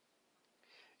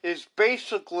is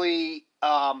basically,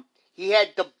 he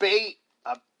had debate,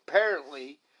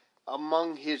 apparently,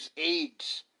 among his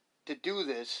aides to do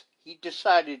this. He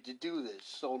decided to do this.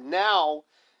 So now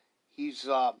he's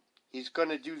going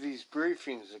to do these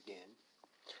briefings again.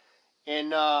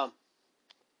 And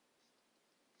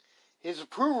his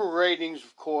approval ratings,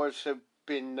 of course, have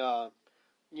been,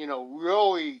 you know,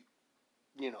 really,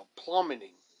 you know,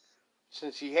 plummeting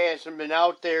since he hasn't been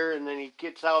out there, and then he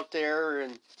gets out there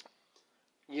and,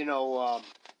 you know,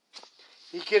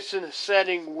 he gets in a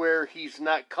setting where he's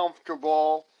not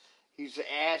comfortable. He's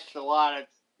asked a lot of,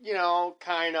 you know,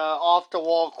 kind of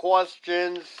off-the-wall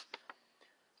questions.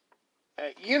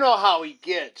 You know how he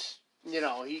gets. You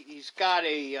know, he's got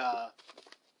an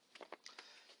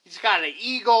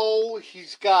ego.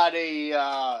 He's got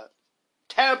a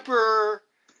temper.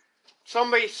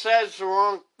 Somebody says the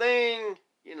wrong thing,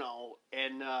 you know,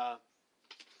 and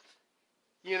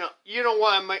you know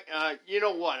what I mean. You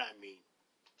know what I mean.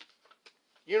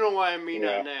 You know what I mean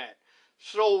on that.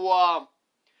 So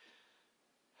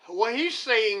what he's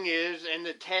saying is, and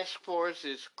the task force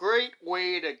is a great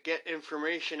way to get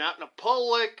information out in the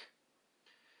public,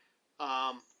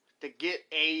 to get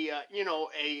a, you know,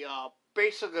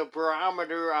 basically a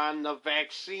barometer on the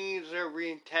vaccines that are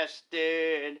being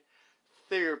tested,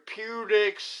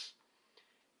 therapeutics,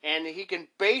 and he can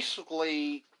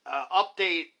basically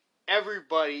update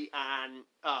everybody on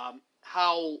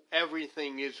how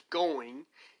everything is going.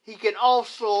 He can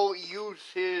also use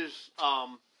his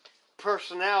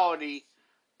personality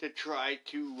to try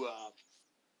to,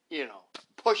 you know,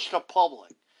 push the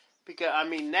public. Because, I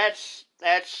mean, that's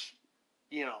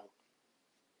you know,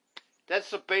 that's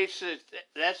the basis,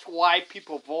 that's why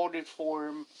people voted for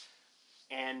him.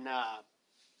 And,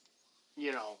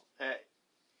 you know,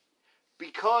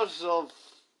 because of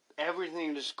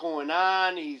everything that's going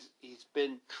on, he's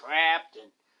been trapped,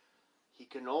 and he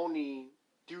can only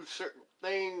do certain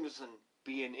things and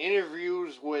be in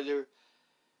interviews where they're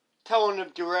telling him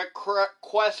direct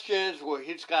questions, where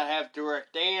he's got to have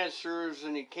direct answers,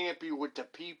 and he can't be with the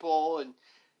people. And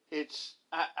it's,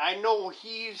 I know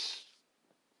he's,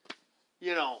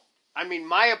 you know, I mean,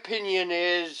 my opinion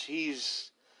is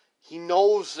he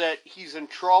knows that he's in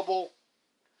trouble.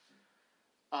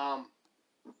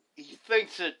 He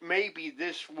thinks that maybe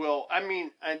this will, I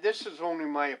mean, and this is only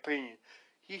my opinion,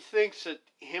 he thinks that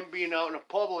him being out in the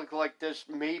public like this,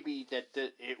 maybe that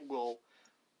it will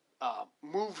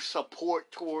move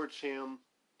support towards him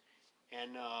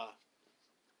and,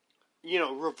 you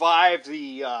know, revive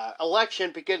the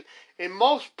election. Because in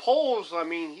most polls, I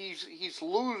mean, he's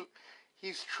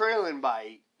trailing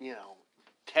by, you know,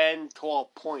 10,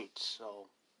 12 points. So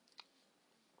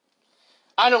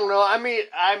I don't know. I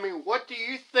mean, what do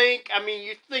you think? I mean,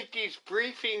 you think these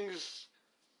briefings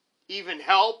even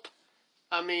help?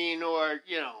 I mean, or,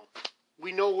 you know,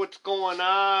 we know what's going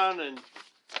on, and,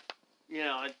 you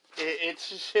know, it's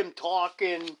just him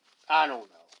talking. I don't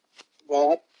know.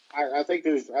 Well, I think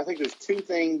there's two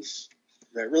things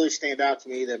that really stand out to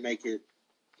me that make it.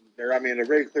 They're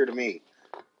very clear to me.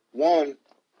 One,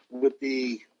 with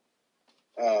the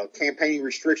campaigning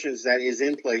restrictions that is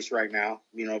in place right now,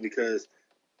 you know, because,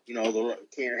 you know, they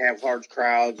can't have large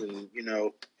crowds and, you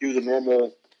know, do the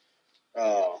normal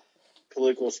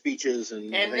political speeches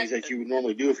and things that you would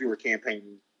normally do if you were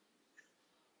campaigning.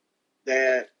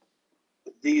 That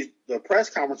the press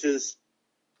conferences,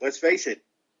 let's face it,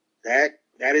 that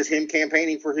is him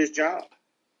campaigning for his job.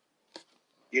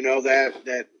 You know,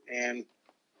 that and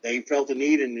they felt the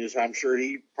need, and I'm sure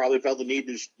he probably felt the need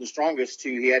the strongest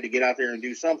he had to get out there and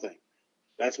do something.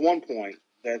 That's one point.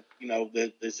 that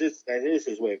that is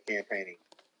his way of campaigning.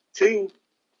 Two,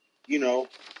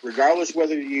 regardless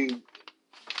whether you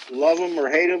love him or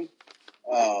hate him,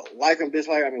 like him,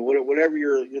 dislike, whatever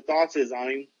your thoughts is on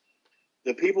him,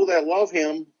 the people that love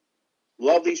him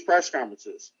love these press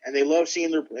conferences, and they love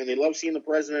seeing the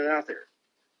president out there.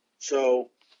 So,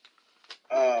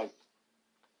 like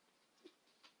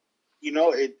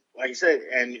I said,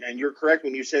 and you're correct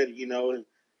when you said,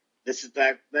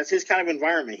 that's his kind of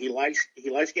environment. He likes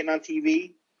getting on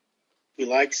TV. He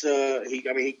likes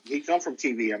he comes from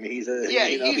TV. I mean, he's a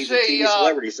TV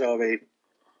celebrity. So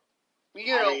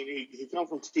he comes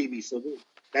from TV. So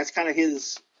that's kind of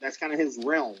his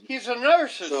realm. He's a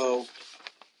narcissist. So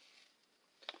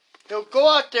he'll go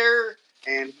out there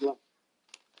and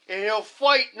he'll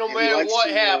fight no matter what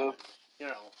happens.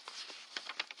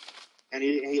 And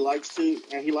he likes to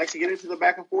get into the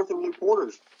back and forth with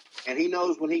reporters. And he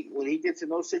knows when he gets in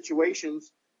those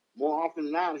situations, more often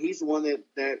than not, he's the one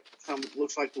that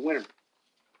looks like the winner.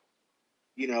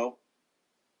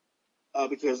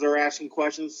 Because they're asking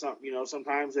questions.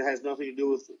 Sometimes it has nothing to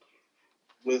do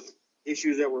with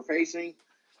issues that we're facing.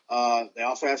 They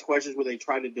also ask questions where they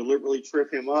try to deliberately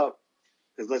trip him up.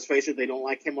 Because let's face it, they don't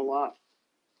like him a lot.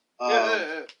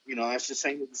 That's just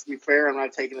saying to be fair. I'm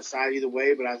not taking a side either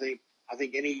way, but I think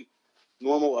any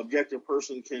normal, objective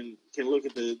person can look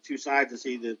at the two sides and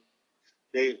see that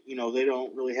they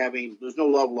don't really have any. There's no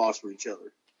love lost for each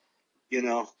other,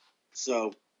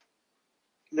 So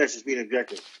that's just being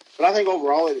objective. But I think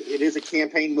overall it is a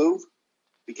campaign move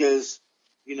because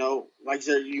like I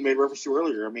said, you made reference to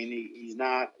earlier. I mean, he's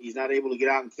not able to get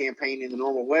out and campaign in the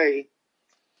normal way,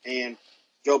 and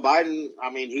Joe Biden, I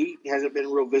mean, he hasn't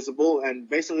been real visible, and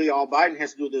basically all Biden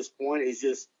has to do at this point is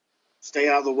just stay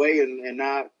out of the way and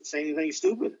not say anything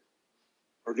stupid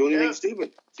or do anything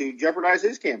stupid to jeopardize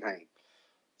his campaign.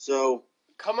 So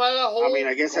come out of the hole. I mean,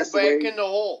 I guess that's the back way, in the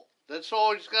hole. That's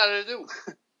all he's got to do.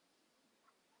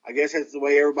 I guess that's the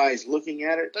way everybody's looking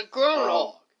at it. The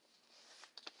groundhog.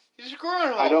 He's a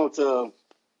groundhog. I don't.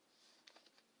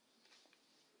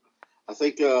 I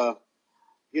think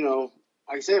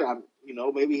like I said,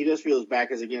 maybe he does feel his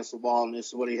back is against the wall, and this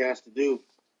is what he has to do.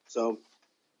 So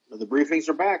the briefings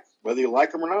are back, whether you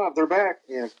like them or not. They're back,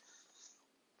 and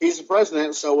he's the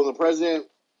president. So when the president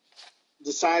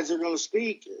decides they're going to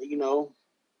speak,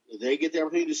 they get the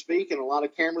opportunity to speak, and a lot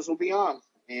of cameras will be on,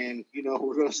 and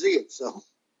we're going to see it. So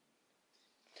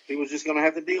he was just going to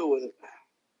have to deal with it.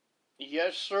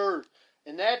 Yes, sir.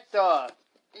 And that,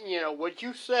 what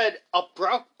you said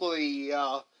abruptly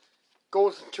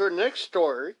goes into the next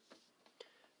story,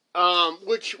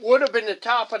 which would have been the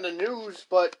top of the news,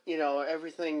 but,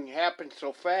 everything happened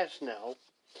so fast now.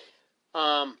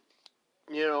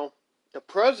 The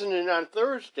president on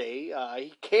Thursday,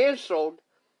 he canceled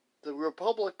the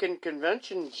Republican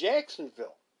convention in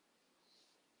Jacksonville.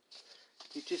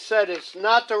 He just said it's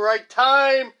not the right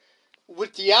time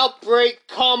with the outbreak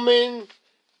coming.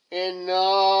 And,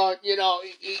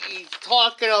 he's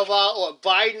talking about what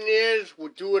Biden is.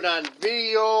 We'll do it on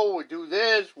video. We'll do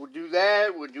this. We'll do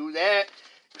that. We'll do that.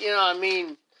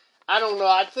 I don't know.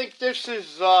 I think this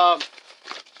is, I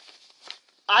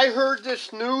heard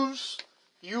this news.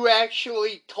 You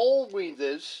actually told me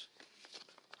this.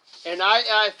 And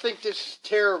I think this is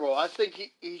terrible. I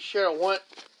think he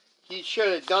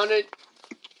should have done it.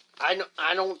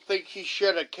 I don't think he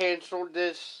should have canceled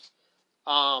this.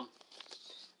 I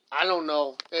don't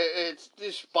know.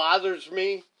 This bothers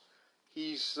me.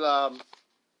 He's,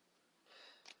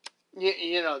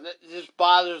 this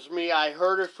bothers me. I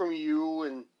heard it from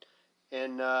you,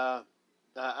 and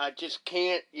I just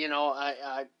can't.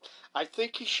 I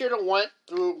think he should have went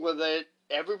through with it.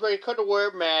 Everybody could have wear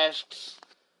masks.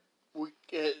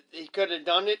 He could have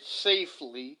done it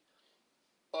safely,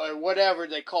 or whatever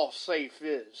they call safe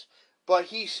is. But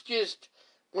he's just,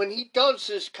 when he does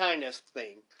this kind of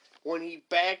thing, when he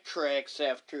backtracks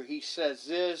after he says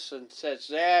this and says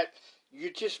that,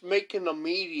 you're just making the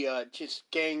media just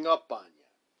gang up on you.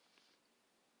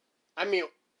 I mean,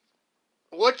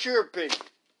 what's your opinion?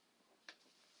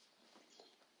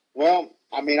 Well,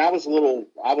 I mean, I was a little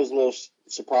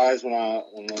surprised when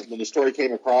the story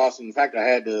came across. In fact, I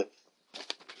had to,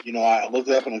 I looked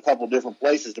it up in a couple of different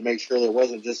places to make sure there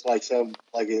wasn't just like it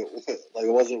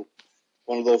wasn't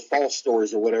one of those false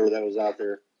stories or whatever that was out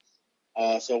there.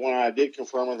 So when I did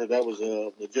confirm it that was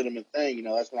a legitimate thing,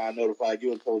 that's when I notified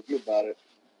you and told you about it.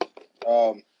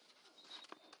 I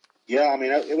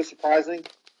mean, it was surprising.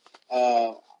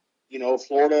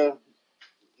 Florida,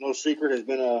 no secret, has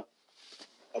been a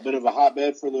bit of a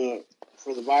hotbed for the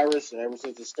virus ever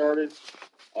since it started.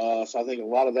 So I think a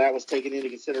lot of that was taken into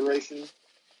consideration.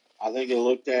 I think they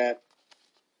looked at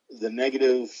the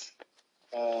negative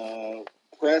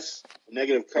press,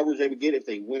 negative coverage they would get if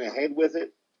they went ahead with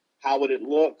it. How would it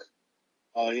look?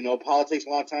 Politics a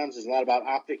lot of times is a lot about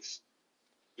optics,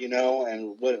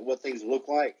 and what things look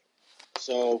like.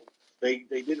 So they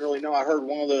didn't really know. I heard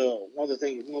one of the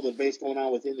debates going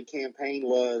on within the campaign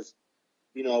was,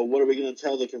 what are we going to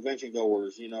tell the convention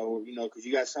goers? Because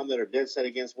you got some that are dead set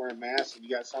against wearing masks, and you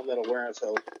got some that are wearing.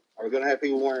 So are we going to have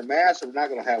people wearing masks, or we're not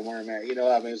going to have wearing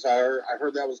masks? So I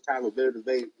heard that was kind of a bit of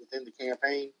debate within the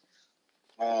campaign.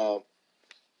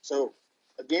 So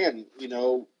again,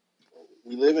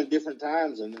 we live in different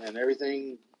times, and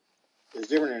everything is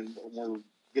different, and we're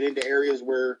getting into areas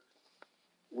where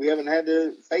we haven't had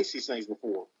to face these things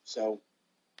before. So,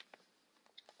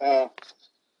 I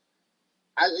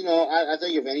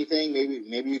think if anything,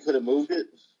 maybe you could have moved it.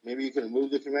 Maybe you could have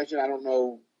moved the convention. I don't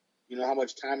know, how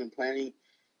much time and planning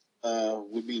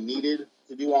would be needed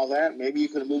to do all that. Maybe you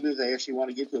could have moved it if they actually want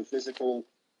to get to a physical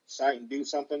site and do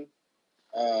something.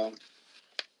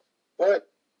 But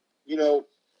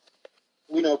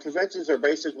conventions are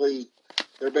basically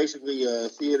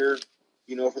theater,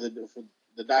 for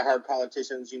the diehard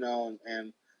politicians,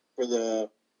 and for the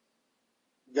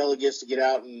delegates to get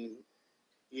out and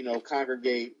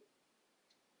congregate.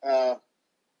 I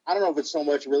don't know if it so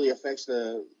much really affects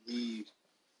the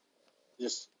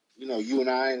just you and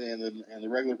I and the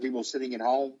regular people sitting at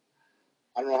home.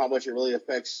 I don't know how much it really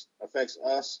affects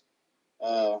us.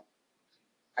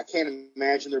 I can't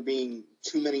imagine there being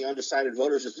too many undecided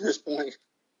voters at this point.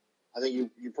 I think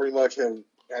you pretty much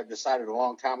have decided a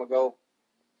long time ago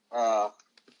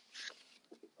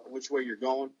which way you're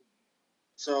going.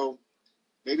 So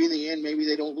maybe in the end, maybe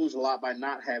they don't lose a lot by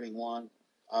not having one.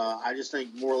 I just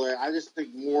think more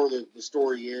the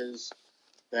story is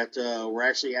that we're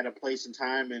actually at a place in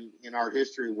time in our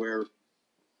history where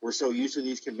we're so used to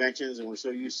these conventions, and we're so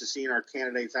used to seeing our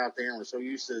candidates out there, and we're so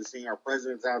used to seeing our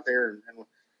presidents out there,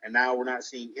 and now we're not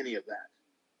seeing any of that.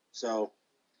 So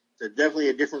it's definitely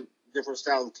a different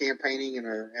style of campaigning and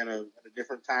a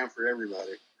different time for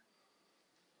everybody.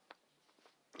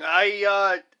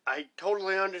 I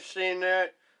totally understand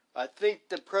that. I think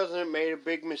the president made a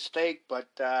big mistake, but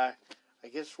I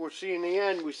guess we'll see in the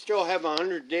end. We still have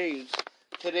 100 days.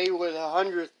 Today was the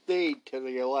 100th day to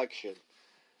the election.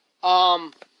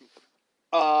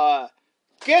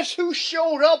 Guess who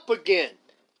showed up again?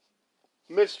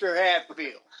 Mr.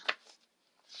 Hatfield.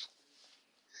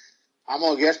 I'm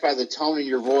gonna guess by the tone in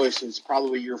your voice, it's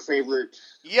probably your favorite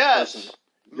person.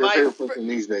 Your favorite person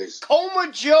these days.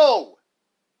 Coma Joe.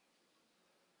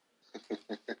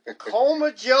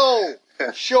 Coma Joe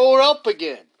showed up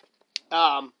again.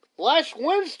 Last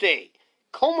Wednesday,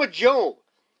 Coma Joe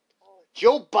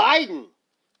Biden,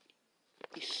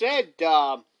 he said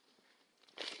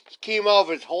he came out of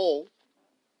his hole.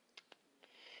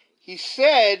 He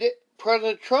said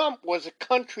President Trump was the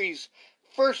country's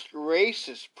first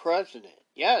racist president.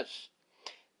 Yes.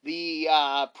 The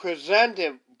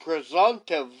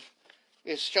presumptive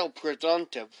is still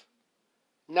presumptive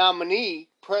nominee,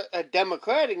 a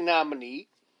Democratic nominee,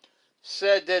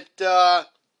 said that,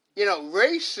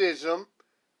 racism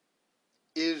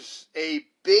is a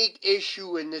big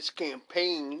issue in this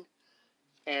campaign,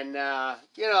 and,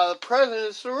 the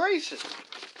president's a racist,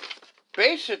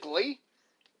 basically,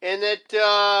 and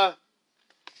that,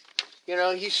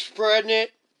 he's spreading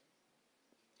it.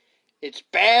 It's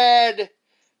bad.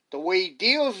 The way he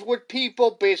deals with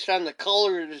people based on the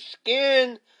color of the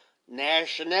skin,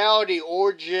 nationality,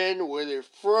 origin, where they're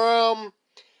from.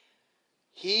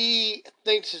 He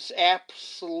thinks it's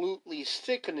absolutely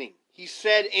sickening. He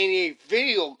said in a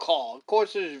video call, of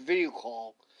course there's a video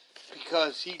call,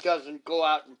 because he doesn't go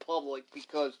out in public,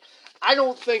 because I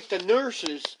don't think the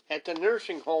nurses at the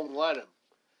nursing home let him.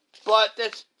 But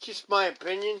that's just my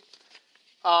opinion.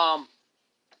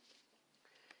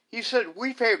 He said,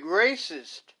 we've had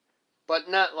racists, but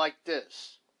not like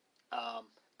this.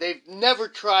 They've never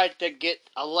tried to get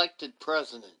elected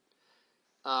president.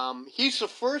 He's the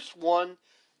first one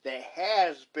that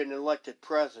has been elected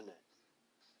president.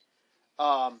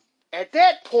 At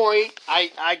that point,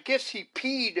 I guess he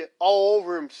peed all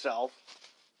over himself,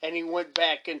 and he went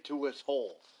back into his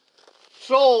hole.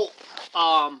 So,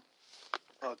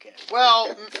 okay.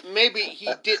 Well, maybe he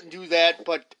didn't do that,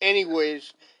 but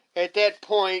anyways, at that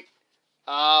point,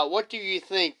 what do you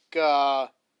think, Mr.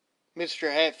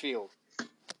 Hatfield?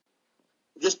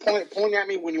 Just point at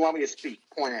me when you want me to speak.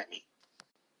 Point at me.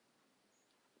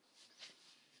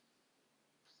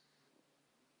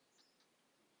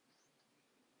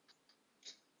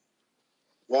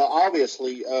 Well,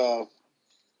 obviously,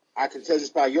 I can tell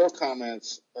just by your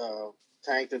comments,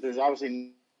 Tank, that there's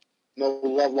obviously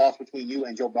love lost between you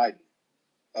and Joe Biden.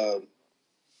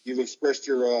 You've expressed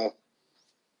your,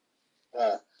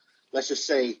 let's just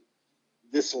say,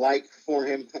 dislike for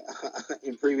him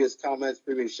in previous comments,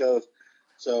 previous shows.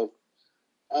 So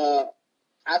I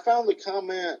found the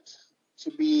comment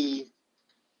to be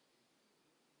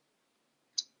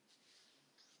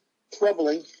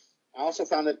troubling. I also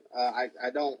found it. I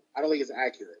don't think it's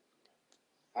accurate.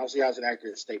 I don't see how it's an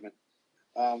accurate statement.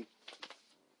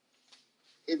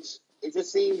 It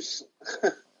just seems.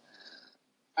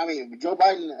 I mean, Joe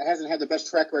Biden hasn't had the best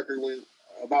track record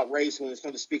about race when it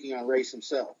comes to speaking on race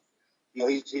himself. You know,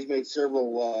 he's made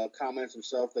several comments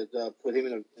himself that put him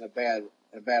in a bad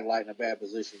light, in a bad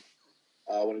position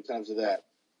when it comes to that.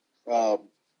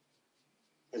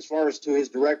 As far as to his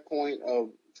direct point of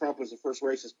Trump was the first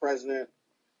racist president,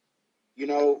 you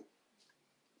know,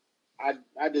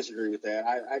 I disagree with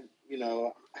that.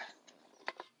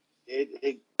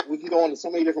 We can go into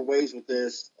so many different ways with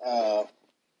this. I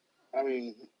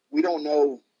mean, we don't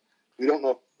know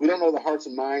the hearts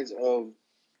and minds of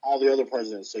all the other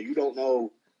presidents. So you don't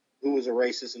know who was a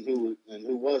racist and who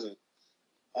wasn't.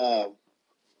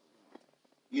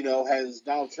 You know, has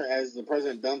Donald Trump, has the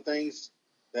president done things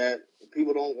that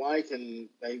people don't like and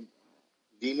they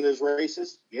deem it as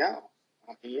racist? Yeah.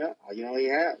 You know, he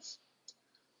has.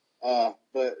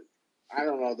 But I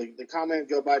don't know. The comment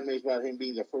Joe Biden makes about him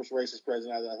being the first racist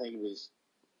president, I think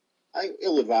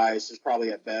ill-advised is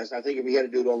probably at best. I think if he had to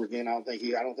do it over again, I don't think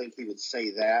he would say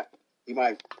that. He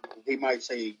might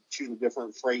say choose a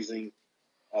different phrasing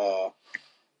for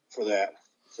that.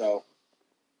 So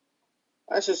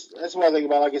that's what I think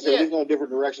about. Like I said, we're going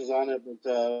different directions on it, but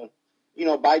you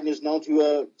know, Biden is known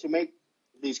to make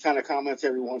these kind of comments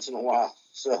every once in a while.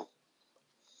 So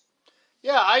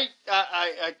yeah, I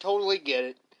totally get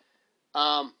it.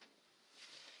 I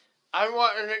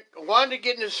wanted to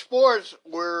get into sports.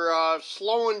 We're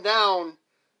slowing down.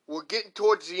 We're getting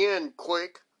towards the end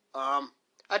quick. I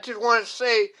just want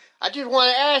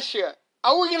to ask you,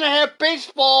 are we going to have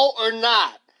baseball or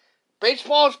not?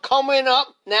 Baseball's coming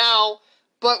up now,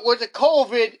 but with the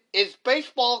COVID, is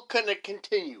baseball going to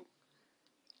continue?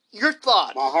 Your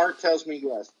thoughts? My heart tells me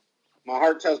yes.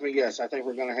 I think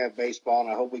we're going to have baseball,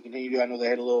 and I hope we continue to. I know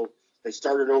they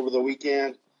started over the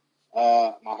weekend.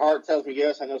 My heart tells me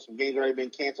yes. I know some games have already been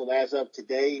canceled as of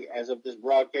today, as of this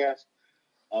broadcast.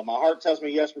 My heart tells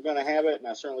me yes, we're going to have it, and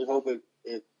I certainly hope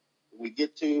we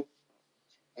get to.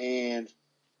 And,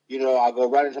 you know, I'll go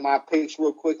right into my picks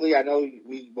real quickly. I know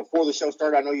before the show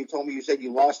started, I know you told me you said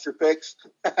you lost your picks.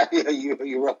 So I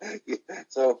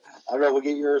don't know, we'll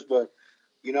get yours, but,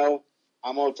 you know,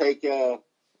 I'm gonna take the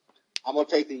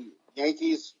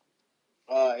Yankees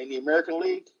in the American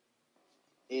League,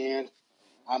 and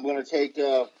I'm gonna take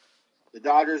the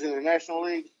Dodgers in the National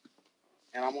League,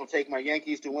 and I'm gonna take my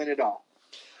Yankees to win it all.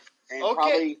 And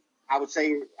okay. I would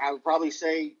probably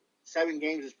say 7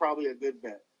 games is probably a good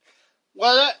bet.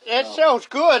 Well, that sounds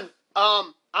good.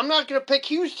 I'm not going to pick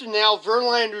Houston now.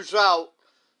 Verlander's out.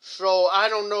 So I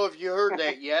don't know if you heard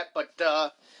that yet. But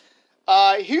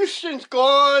Houston's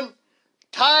gone.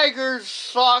 Tigers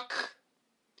suck.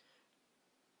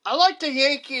 I like the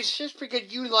Yankees just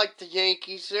because you like the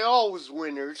Yankees. They're always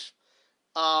winners.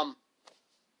 You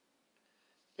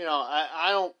know,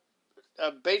 I don't...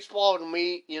 baseball to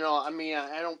me, you know, I mean,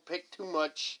 I don't pick too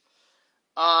much.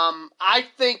 I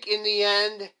think in the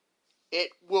end,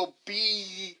 it will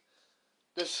be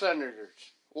the Senators,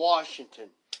 Washington.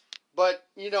 But,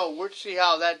 you know, we'll see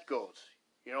how that goes.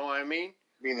 You know what I mean?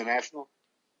 You mean the National?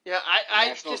 Yeah,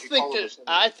 I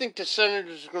think the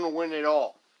Senators are going to win it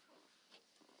all.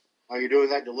 Oh, you're doing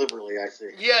that deliberately, I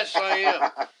see. Yes, I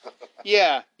am.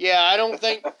 yeah, I don't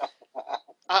think...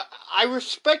 I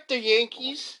respect the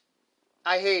Yankees.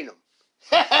 I hate them.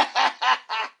 But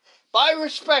I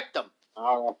respect them.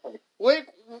 All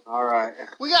right.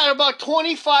 We got about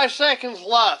 25 seconds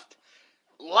left.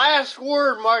 Last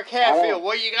word, Mark Hatfield.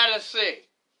 What you got to say?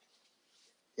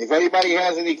 If anybody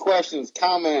has any questions,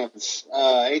 comments,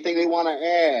 anything they want to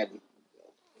add,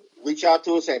 reach out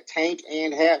to us at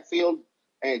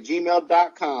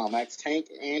tankandhatfield@gmail.com. That's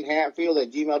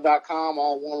tankandhatfield@gmail.com,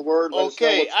 all one word.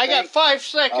 Okay, I got 5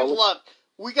 seconds left.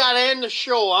 We got to end the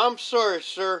show. I'm sorry,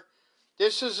 sir.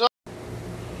 This is...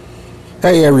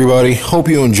 Hey everybody, hope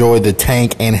you enjoyed the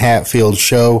Tank and Hatfield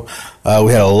show.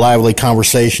 We had a lively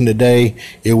conversation today.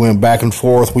 It went back and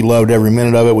forth. We loved every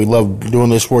minute of it. We love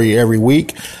doing this for you every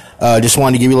week. Just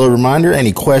wanted to give you a little reminder.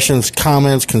 Any questions,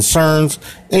 comments, concerns,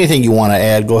 anything you want to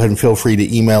add, go ahead and feel free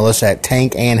to email us at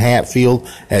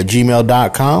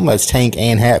tankandhatfield@gmail.com. That's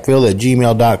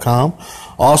tankandhatfield@gmail.com.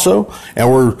 Also,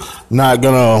 and we're not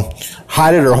going to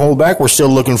hide it or hold back, we're still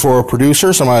looking for a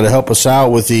producer, somebody to help us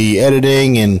out with the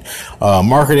editing and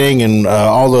marketing and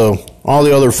all the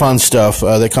other fun stuff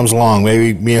that comes along.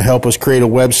 Maybe help us create a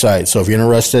website. So if you're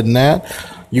interested in that,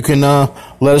 you can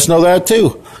let us know that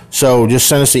too. So just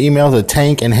send us an email to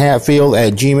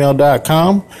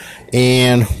tankandhatfield@gmail.com.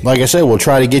 And like I said, we'll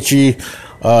try to get you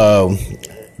in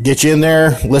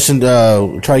there,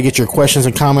 try to get your questions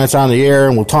and comments on the air,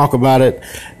 and we'll talk about it.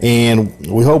 And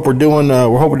we hope we're doing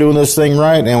this thing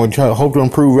right, and we hope to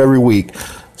improve every week.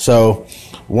 So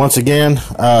once again,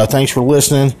 thanks for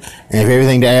listening. And if you have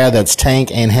anything to add, that's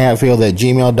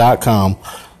tankandhatfield@gmail.com.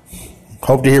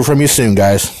 Hope to hear from you soon,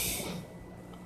 guys.